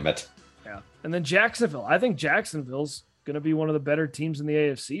year, damn it. Yeah, and then Jacksonville. I think Jacksonville's going to be one of the better teams in the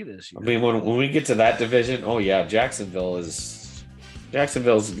AFC this year. I mean, when we get to that division, oh yeah, Jacksonville's. I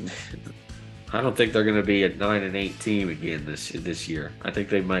don't think they're going to be a 9-8 team again this year. I think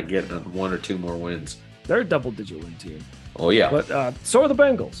they might get 1 or 2 more wins. They're a double-digit win team. Oh yeah, but so are the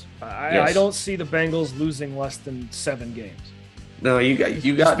Bengals. I don't see the Bengals losing less than 7 games. No, you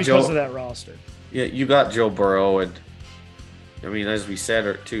got because Joe, of that roster. Yeah, you got Joe Burrow, and I mean, as we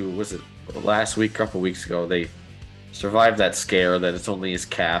said, too, was it last week, a couple weeks ago, they survived that scare that it's only his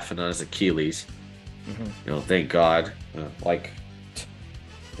calf and not his Achilles. Mm-hmm. Thank God.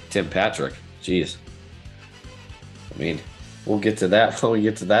 Tim Patrick. Jeez. I mean, we'll get to that when we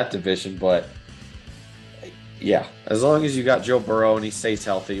get to that division, but yeah, as long as you got Joe Burrow and he stays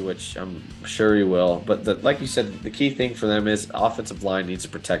healthy, which I'm sure he will. But like you said, the key thing for them is offensive line needs to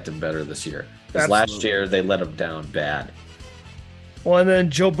protect him better this year. Because last year they let him down bad. Well, and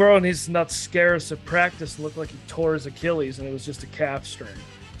then Joe Burrow needs to not scare us at practice. Looked like he tore his Achilles and it was just a calf strain.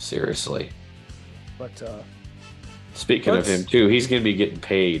 Seriously. But speaking of him too, he's going to be getting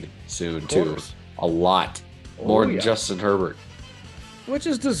paid soon too, a lot more than Justin Herbert. Which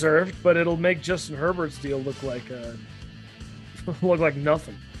is deserved, but it'll make Justin Herbert's deal look like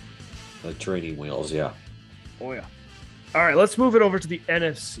nothing. The training wheels, yeah. Oh yeah. All right, let's move it over to the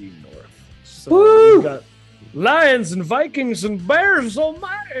NFC North. So we got Lions and Vikings and Bears. Oh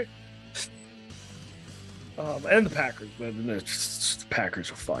my! And the Packers, but the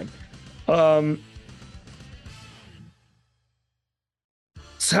Packers are fine.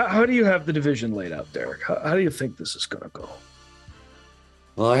 So how do you have the division laid out, Derek? How do you think this is going to go?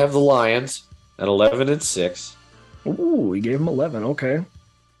 Well, I have the Lions at 11-6. Ooh, we gave them 11. Okay.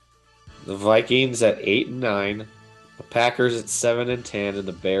 The Vikings at 8-9. The Packers at 7-10, and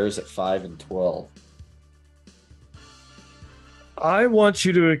the Bears at 5-12. I want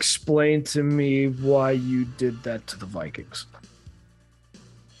you to explain to me why you did that to the Vikings.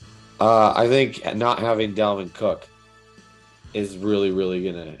 I think not having Dalvin Cook is really, really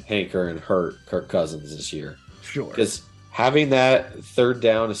going to hanker and hurt Kirk Cousins this year. Sure. Because having that third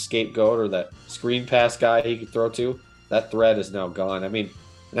down scapegoat or that screen pass guy he could throw to, that threat is now gone. I mean,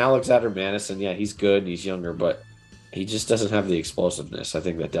 and Alexander Madison, yeah, he's good and he's younger, but he just doesn't have the explosiveness I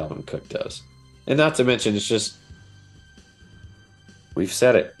think that Dalvin Cook does. And not to mention, it's just, we've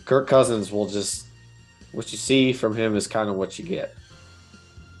said it, Kirk Cousins will just, what you see from him is kind of what you get.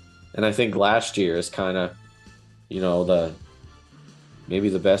 And I think last year is kind of, maybe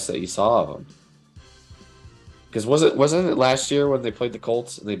the best that you saw of him. Because wasn't it last year when they played the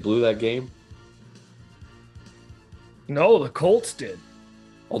Colts and they blew that game? No, the Colts did.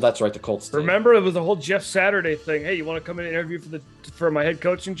 Oh, that's right, the Colts did. Remember, it was the whole Jeff Saturday thing. Hey, you want to come in and interview for my head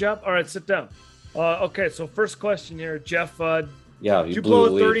coaching job? All right, sit down. Okay, so first question here, Jeff. Yeah, did you blow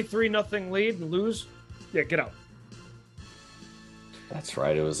a 33-0 lead and lose? Yeah, get out. That's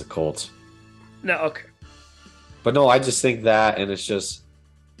right, it was the Colts. No, okay. But no, I just think that, and it's just,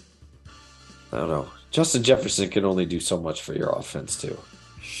 I don't know. Justin Jefferson can only do so much for your offense, too.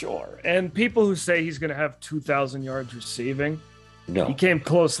 Sure. And people who say he's going to have 2,000 yards receiving, no. He came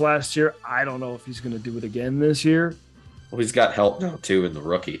close last year. I don't know if he's going to do it again this year. Well, he's got help now, too, in the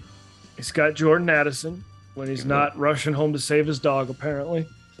rookie. He's got Jordan Addison when he's not rushing home to save his dog, apparently.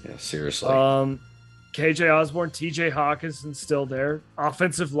 Yeah, seriously. KJ Osborne, TJ Hawkinson's still there.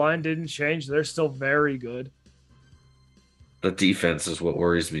 Offensive line didn't change. They're still very good. The defense is what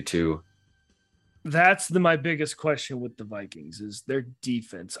worries me, too. That's my biggest question with the Vikings is their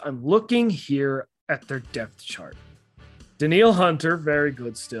defense. I'm looking here at their depth chart. Danielle Hunter, very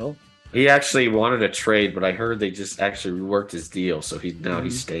good still. He actually wanted a trade, but I heard they just actually reworked his deal, so he's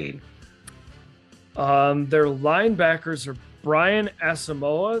staying. Their linebackers are Brian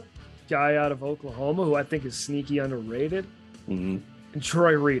Asamoah, guy out of Oklahoma, who I think is sneaky underrated, and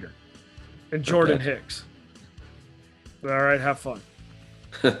Troy Reader, and Jordan Hicks. All right, have fun.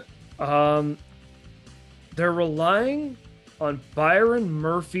 They're relying on Byron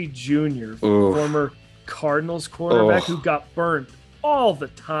Murphy Jr., former Cardinals quarterback who got burned all the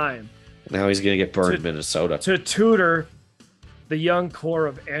time. Now he's going to get burned in Minnesota. To tutor the young core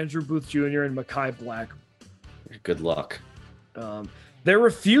of Andrew Booth Jr. and Mekhi Black. Good luck. They're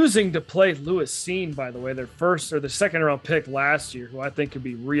refusing to play Lewis Seen, by the way, their first or the second round pick last year, who I think could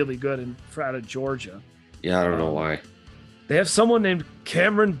be really good out of Georgia. Yeah, I don't know why. They have someone named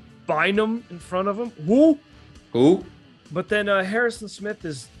Cameron Bynum in front of him. Who? But then Harrison Smith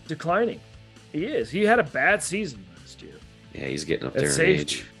is declining. He is. He had a bad season last year. Yeah, he's getting up there in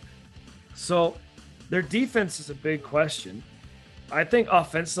age. So their defense is a big question. I think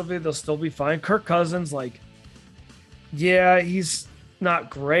offensively they'll still be fine. Kirk Cousins, he's not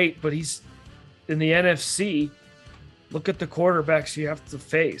great, but he's in the NFC. Look at the quarterbacks you have to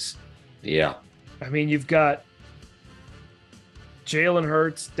face. Yeah. I mean, you've got Jalen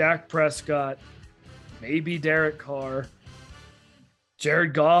Hurts, Dak Prescott, maybe Derek Carr,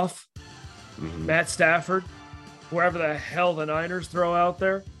 Jared Goff, Matt Stafford, whoever the hell the Niners throw out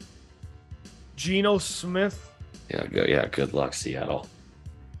there, Geno Smith. Yeah, good luck, Seattle.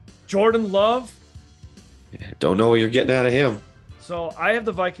 Jordan Love. Yeah, don't know what you're getting out of him. So I have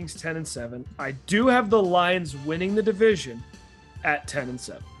the Vikings 10-7. I do have the Lions winning the division at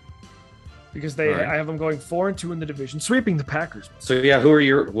 10-7. because All right. I have them going 4-2 in the division, sweeping the Packers. So yeah,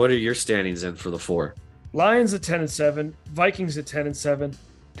 what are your standings in for the 4? Lions at 10-7, Vikings at 10-7,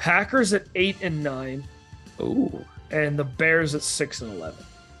 Packers at 8-9, Oh, and the Bears at 6-11.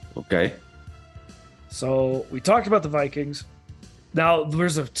 okay. So we talked about the Vikings. Now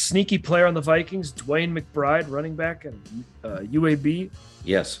there's a sneaky player on the Vikings, Dwayne McBride, running back at UAB.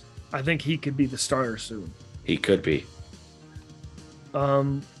 Yes, I think he could be the starter soon. he could be.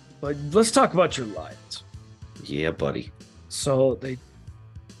 But let's talk about your Lions. Yeah, buddy. So they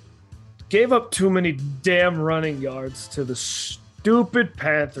gave up too many damn running yards to the stupid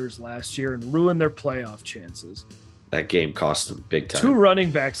Panthers last year and ruined their playoff chances. That game cost them big time. 2 running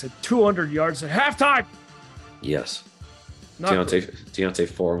backs at 200 yards at halftime. Yes. Not Deontay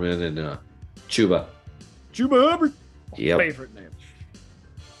Foreman and Chuba. Chuba Hubbard. Yep. Favorite name.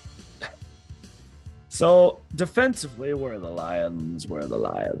 So defensively, where are the Lions?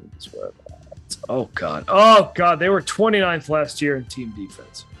 Oh God. They were 29th last year in team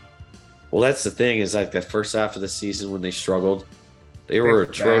defense. Well, that's the thing is like that first half of the season when they struggled, they were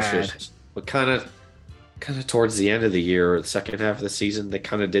atrocious. Bad. But kind of towards the end of the year, or the second half of the season, they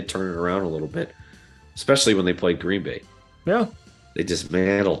kind of did turn it around a little bit, especially when they played Green Bay. Yeah, They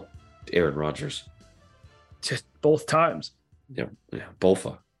dismantled Aaron Rodgers. just both times. Yeah, both.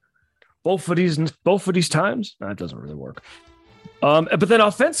 Both of these times. That doesn't really work. But then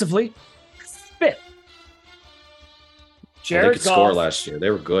offensively, 5th. They Jared could score Goff last year.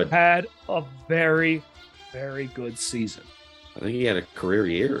 They were good. had a very, very good season. I think he had a career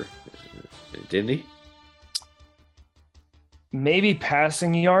year, didn't he? Maybe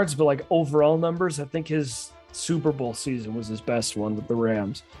passing yards, but like overall numbers, I think his Super Bowl season was his best one with the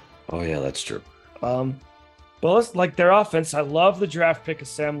Rams. Oh yeah, that's true. But let's like their offense. I love the draft pick of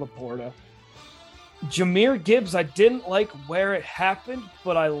Sam Laporta. Jahmyr Gibbs, I didn't like where it happened,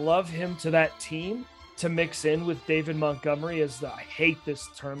 but I love him to that team to mix in with David Montgomery as I hate this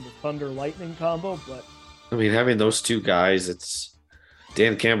term, the Thunder Lightning combo, but I mean, having those two guys, it's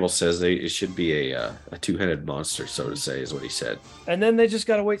Dan Campbell says it should be a two-headed monster, so to say, is what he said. and then they just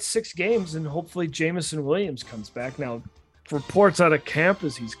got to wait 6 games and hopefully Jamison Williams comes back. Now, reports out of camp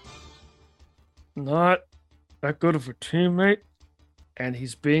is he's not that good of a teammate and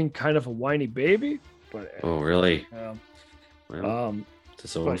he's being kind of a whiny baby. But Oh, really? well, It's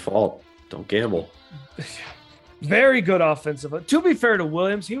his own fault. Don't gamble. very good offensive. To be fair to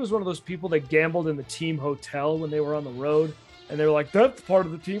Williams, he was one of those people that gambled in the team hotel when they were on the road, and they were like, "That's part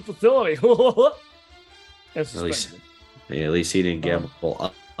of the team facility." That's At least, suspended. at least he didn't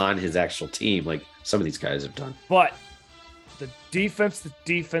gamble on his actual team like some of these guys have done. But the defense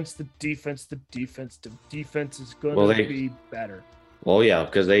is going to be better. Well, yeah,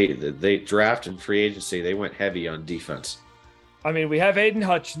 because they draft and free agency, they went heavy on defense. I mean, we have Aiden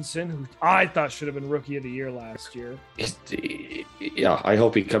Hutchinson, who I thought should have been Rookie of the Year last year. Yeah, I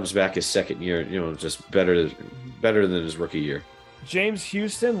hope he comes back his second year, just better than his rookie year. James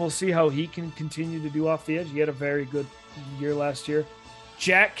Houston, we'll see how he can continue to do off the edge. He had a very good year last year.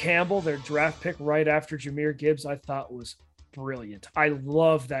 Jack Campbell, their draft pick right after Jahmyr Gibbs, I thought was brilliant. I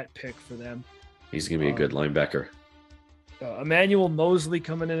love that pick for them. He's going to be a good linebacker. Emmanuel Mosley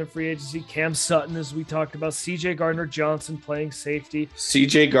coming in free agency. Cam Sutton, as we talked about. C.J. Gardner-Johnson playing safety.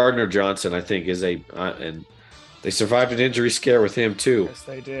 C.J. Gardner-Johnson, I think, is and they survived an injury scare with him too. Yes,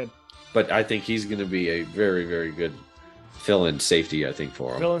 they did. But I think he's going to be a very, very good fill-in safety, I think,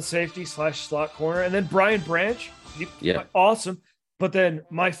 for him. Fill-in safety / slot corner. And then Brian Branch. Yeah. Awesome. But then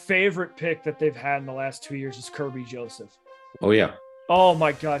my favorite pick that they've had in the last 2 years is Kirby Joseph. Oh, yeah. Oh,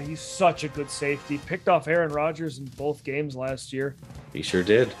 my God. He's such a good safety. Picked off Aaron Rodgers in both games last year. He sure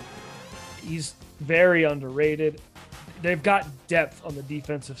did. He's very underrated. They've got depth on the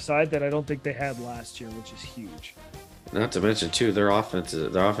defensive side that I don't think they had last year, which is huge. Not to mention, too, their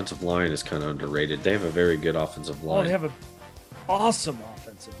offensive line is kind of underrated. They have a very good offensive line. Oh, they have an awesome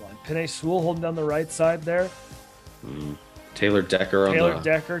offensive line. Penei Sewell holding down the right side there. Taylor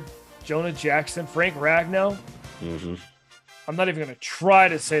Decker Jonah Jackson, Frank Ragnow. Mm-hmm. I'm not even going to try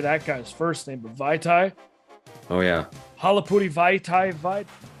to say that guy's first name, but Vaitai. Oh, yeah. Halapudi Vaitai.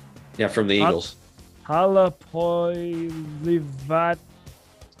 Yeah, from the Eagles. Halapudi Vaitai.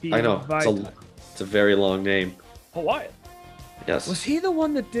 I know. It's a very long name. Hawaiian. Yes. Was he the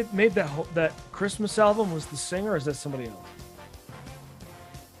one that made that Christmas album? Was the singer, or is that somebody else?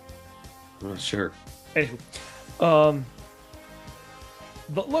 I'm not sure. Anywho,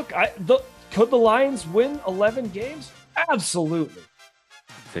 but look, could the Lions win 11 games? Absolutely.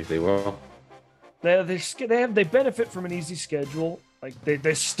 I think they will. They benefit from an easy schedule. Like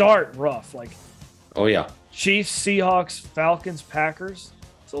they start rough. Like Oh yeah. Chiefs, Seahawks, Falcons, Packers.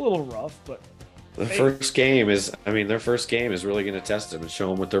 It's a little rough, but their first game is really going to test them and show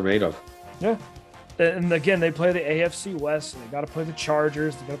them what they're made of. Yeah. And again, they play the AFC West. And they got to play the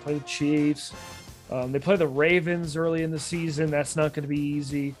Chargers. They got to play the Chiefs. They play the Ravens early in the season. That's not going to be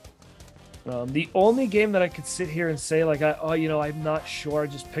easy. The only game that I could sit here and say, like, I'm not sure. I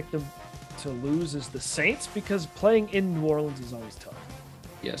just picked them to lose is the Saints, because playing in New Orleans is always tough.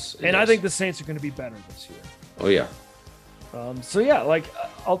 Yes. And I think the Saints are going to be better this year. Oh, yeah. So yeah, like,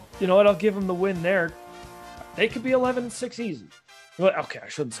 I'll give them the win there. They could be 11-6 easy. Okay, I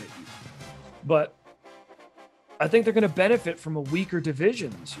shouldn't say easy, but I think they're going to benefit from a weaker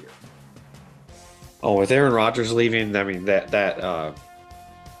division this year. Oh, with Aaron Rodgers leaving, I mean that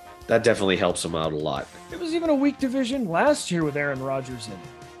definitely helps them out a lot. It was even a weak division last year with Aaron Rodgers in it.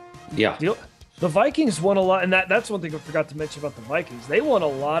 Yeah. The Vikings won a lot, and that's one thing I forgot to mention about the Vikings. They won a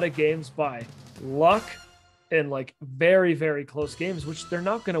lot of games by luck and like very, very close games, which they're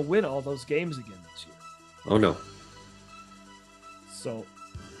not going to win all those games again this year. Oh, no. So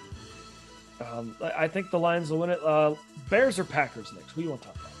I think the Lions will win it. Bears or Packers next? What do you want to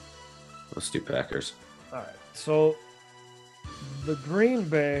talk about? Let's do Packers. All right. So the Green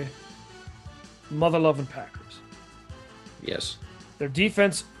Bay mother-loving Packers. Yes. Their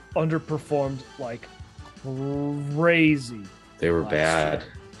defense underperformed like crazy. They were bad.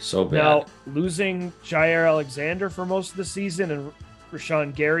 Year. So bad. Now, losing Jair Alexander for most of the season and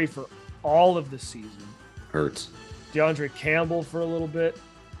Rashawn Gary for all of the season hurts. DeAndre Campbell for a little bit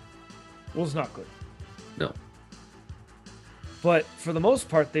was not good. No. But for the most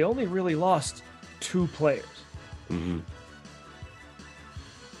part, they only really lost 2 players. Mm-hmm.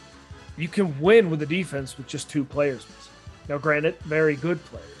 You can win with a defense with just 2 players. Now, granted, very good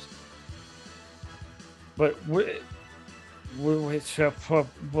players. But why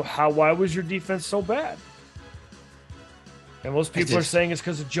was your defense so bad? And most people are saying it's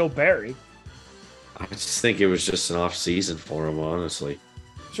because of Joe Barry. I just think it was just an off season for him, honestly.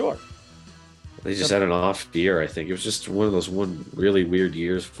 Sure. They just had an off year, I think. It was just one of those really weird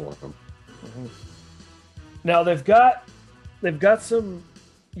years for them. Mm-hmm. Now they've got some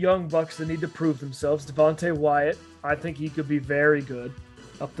young bucks that need to prove themselves. Devontae Wyatt, I think he could be very good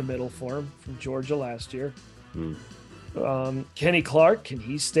up the middle for him from Georgia last year. Kenny Clark, can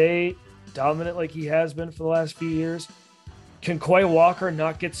he stay dominant like he has been for the last few years? Can Quay Walker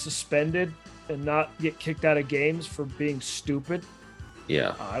not get suspended and not get kicked out of games for being stupid?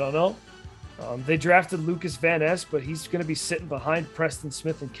 Yeah. I don't know. They drafted Lucas Van Ness, but he's going to be sitting behind Preston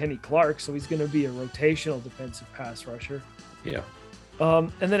Smith and Kenny Clark, so he's going to be a rotational defensive pass rusher. Yeah.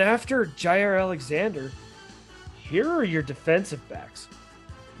 And then after Jair Alexander, here are your defensive backs.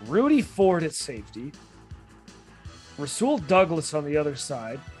 Rudy Ford at safety. Rasul Douglas on the other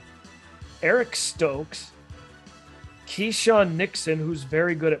side. Eric Stokes. Keyshawn Nixon, who's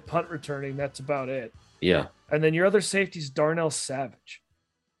very good at punt returning. That's about it. Yeah. And then your other safety is Darnell Savage.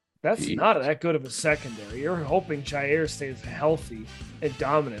 That's not that good of a secondary. You're hoping Jair stays healthy and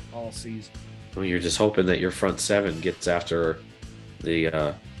dominant all season. Well, you're just hoping that your front seven gets after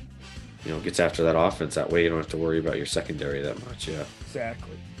that offense. That way you don't have to worry about your secondary that much. Yeah.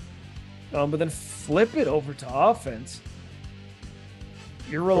 Exactly. But then flip it over to offense.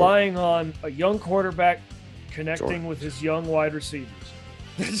 You're relying on a young quarterback connecting with his young wide receivers.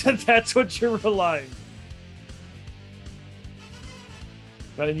 That's what you're relying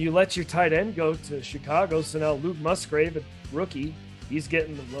on. And you let your tight end go to Chicago, so now Luke Musgrave, a rookie, he's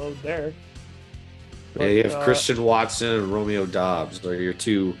getting the load there. But, you have Christian Watson and Romeo Dobbs. They're your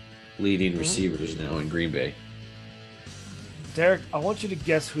 2 leading receivers now in Green Bay. Derek, I want you to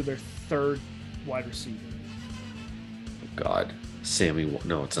guess who their 3rd wide receiver is. Oh, God.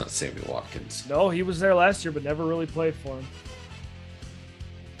 No, it's not Sammy Watkins. No, he was there last year, but never really played for him.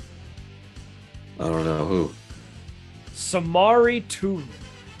 I don't know who. Samari Toure.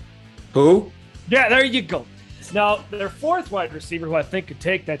 Who? Yeah, there you go. Now, their 4th wide receiver, who I think could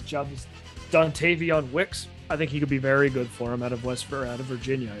take that job, is Dontavion Wicks. I think he could be very good for him out of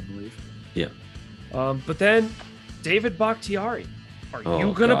Virginia, I believe. Yeah. But then David Bakhtiari. Are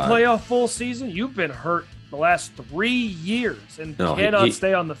you going to play a full season? You've been hurt the last 3 years and cannot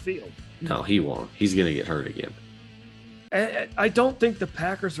stay on the field. No, he won't. He's going to get hurt again. I don't think the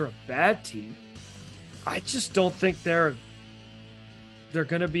Packers are a bad team. I just don't think they're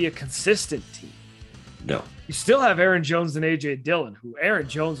going to be a consistent team. No. You still have Aaron Jones and A.J. Dillon, who Aaron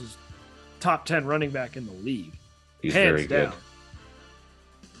Jones is top 10 running back in the league. He's very good.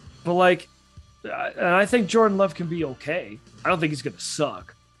 But and I think Jordan Love can be okay. I don't think he's going to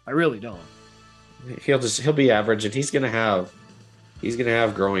suck. I really don't. He'll be average, and he's gonna have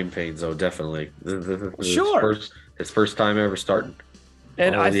growing pains though, definitely. Sure. His first time ever starting.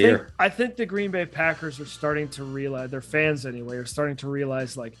 And all year. I think the Green Bay Packers are starting to realize, their fans anyway, are starting to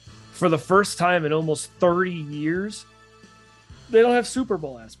realize, like, for the first time in almost 30 years, they don't have Super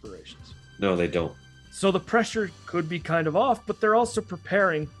Bowl aspirations. No, they don't. So the pressure could be kind of off, but they're also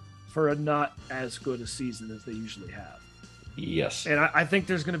preparing for a not as good a season as they usually have. Yes. And I think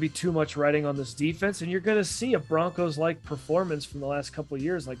there's going to be too much riding on this defense, and you're going to see a Broncos-like performance from the last couple of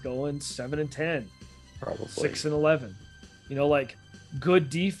years, like going 7-10, Probably 6-11. You know, like good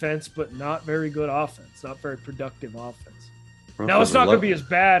defense, but not very good offense, not very productive offense. Broncos Now, it's not are going to be lucky. as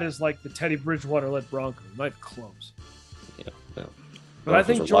bad as like the Teddy Bridgewater-led Broncos. It might be close. Yeah, no. But I Broncos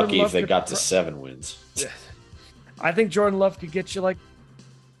think are Jordan lucky Love if they could got to 7 wins. I think Jordan Love could get you like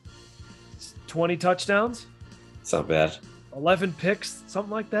 20 touchdowns, It's not bad. 11 picks,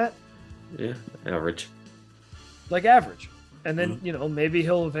 something like that. Yeah, average. Like average. And then, you know, maybe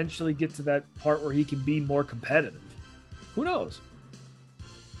he'll eventually get to that part where he can be more competitive. Who knows?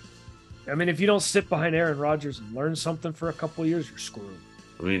 I mean, if you don't sit behind Aaron Rodgers and learn something for a couple of years, you're screwed.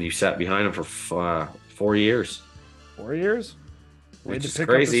 I mean, you sat behind him for 4 years. 4 years? They had Which to is pick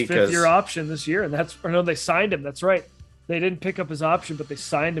crazy up his 5th year because option this year, and they signed him. That's right. They didn't pick up his option, but they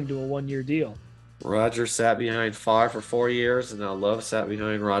signed him to a 1-year deal. Rodgers sat behind Favre for 4 years, and now Love sat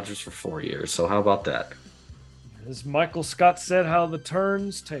behind Rodgers for 4 years. So how about that? As Michael Scott said, how the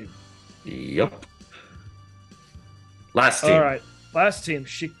turns table. Yep. Last team. All right. Last team,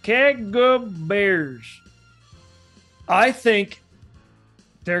 Chicago Bears. I think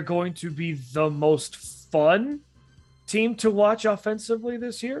they're going to be the most fun team to watch offensively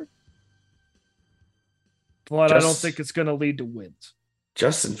this year. But I don't think it's going to lead to wins.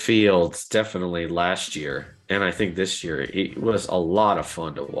 Justin Fields definitely last year, and I think this year, it was a lot of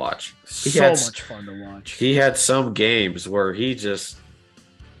fun to watch. Much fun to watch. He had some games where he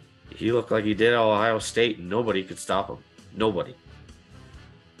looked like he did at Ohio State, and nobody could stop him. Nobody.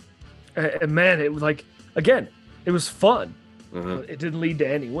 And man, it was like, again, it was fun. Uh-huh. It didn't lead to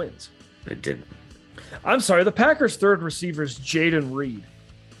any wins. It didn't. I'm sorry, the Packers' third receiver is Jaden Reed.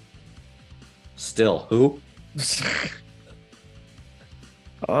 Still, who?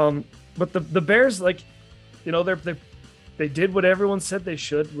 But the Bears, like, you know, they did what everyone said they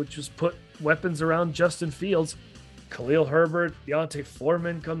should, which was put weapons around Justin Fields. Khalil Herbert, Deontay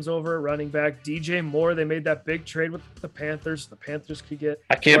Foreman comes over, running back. DJ Moore, they made that big trade with the Panthers. The Panthers could get.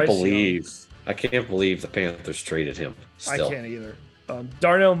 I can't Bryce believe the Panthers traded him. Still. I can't either.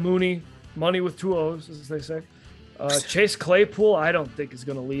 Darnell Mooney, money with 2 O's, as they say. Chase Claypool, I don't think is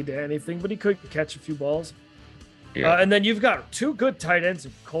going to lead to anything, but he could catch a few balls. Yeah. And then you've got 2 good tight ends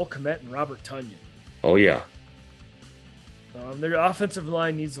in Cole Kmet and Robert Tonyan. Oh yeah. Their offensive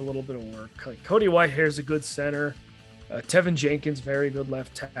line needs a little bit of work. Like Cody Whitehair's a good center. Tevin Jenkins, very good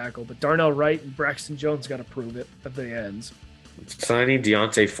left tackle. But Darnell Wright and Braxton Jones got to prove it at the ends. Signing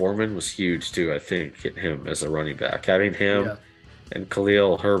Deontay Foreman was huge too. I think getting him as a running back, having him and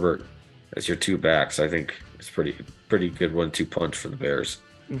Khalil Herbert as your 2 backs, I think it's pretty good 1-2 punch for the Bears.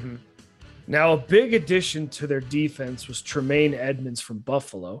 Mm-hmm. Now, a big addition to their defense was Tremaine Edmonds from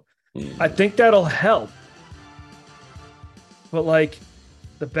Buffalo. I think that'll help. But, like,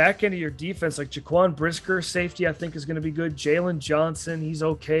 the back end of your defense, like Jaquan Brisker, safety, I think is going to be good. Jalen Johnson, he's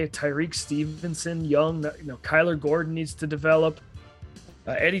okay. Tyreek Stevenson, young. You know, Kyler Gordon needs to develop.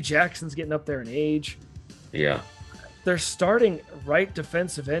 Eddie Jackson's getting up there in age. Yeah. Their starting right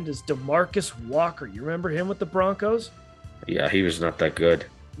defensive end is DeMarcus Walker. You remember him with the Broncos? Yeah, he was not that good.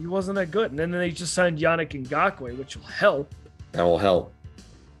 He wasn't that good. And then they just signed Yannick Ngakoue, which will help. That will help.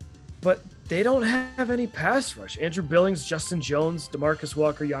 But they don't have any pass rush. Andrew Billings, Justin Jones, DeMarcus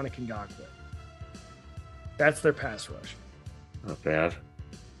Walker, Yannick Ngakoue. That's their pass rush. Not bad.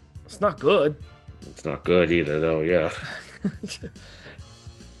 It's not good. It's not good either, though. Yeah.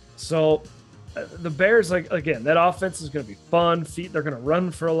 So the Bears, like, again, that offense is going to be fun. They're going to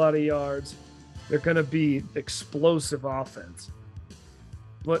run for a lot of yards. They're going to be explosive offense.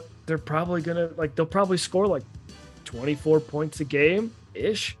 But they're probably going to, like, they'll probably score like 24 points a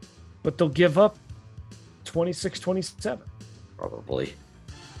game-ish. But they'll give up 26, 27. Probably.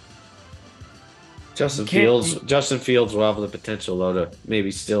 Justin Fields will have the potential, though, to maybe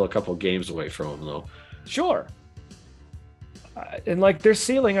steal a couple games away from him, though. Sure. And like their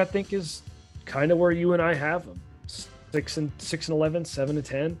ceiling, I think, is kind of where you and I have them: 6-11,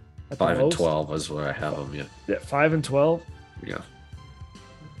 7-10. 5-12 is where I have them. Yeah, 5-12. Yeah.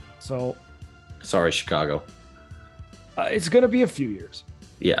 So, sorry, Chicago. It's going to be a few years.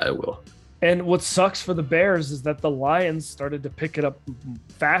 Yeah, it will. And what sucks for the Bears is that the Lions started to pick it up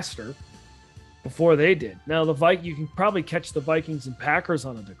faster before they did. Now, you can probably catch the Vikings and Packers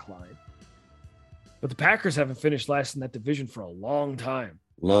on a decline. But the Packers haven't finished last in that division for a long time.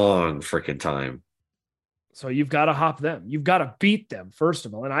 Long freaking time. So you've got to hop them. You've got to beat them, first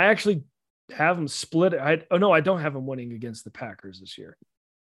of all. And I actually have them split. I don't have them winning against the Packers this year.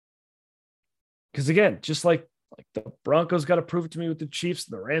 Because again, just like the Broncos got to prove it to me with the Chiefs,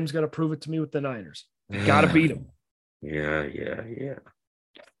 the Rams got to prove it to me with the Niners. You got to beat them. Yeah.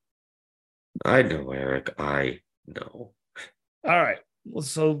 I know, Eric. I know. All right. Well,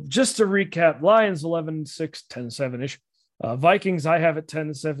 so just to recap, Lions 11-6, 10-7-ish. Vikings, I have it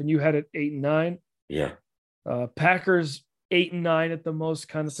 10-7. You had it 8-9. Yeah. Packers 8-9 at the most,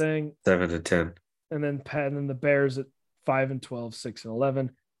 kind of thing. 7-10. And then the Bears at 5-12, 6-11.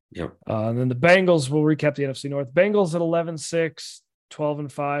 Yep. And then the Bengals, we'll recap the NFC North. Bengals at 11-6,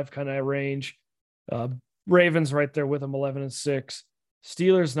 12-5 kind of range. Ravens right there with them, 11-6.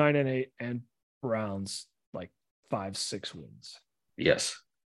 Steelers 9-8, and Browns like 5-6 wins. Yes.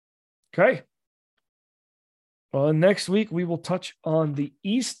 Okay. Well, next week we will touch on the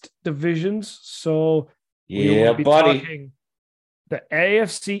East divisions. So we will be talking. The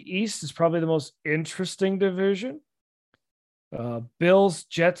AFC East is probably the most interesting division. Bills,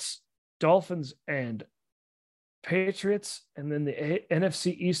 Jets, Dolphins, and Patriots. And then the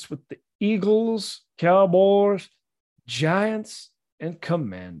NFC East with the Eagles, Cowboys, Giants, and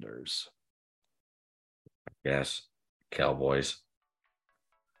Commanders. Yes. Cowboys.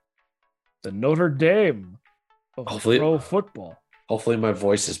 The Notre Dame of pro football. Hopefully my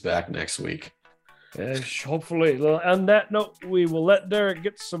voice is back next week. Yes, hopefully. On that note, we will let Derek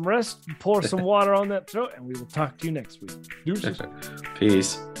get some rest, pour some water on that throat, and we will talk to you next week. Deuces.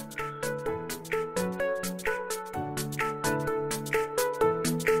 Peace.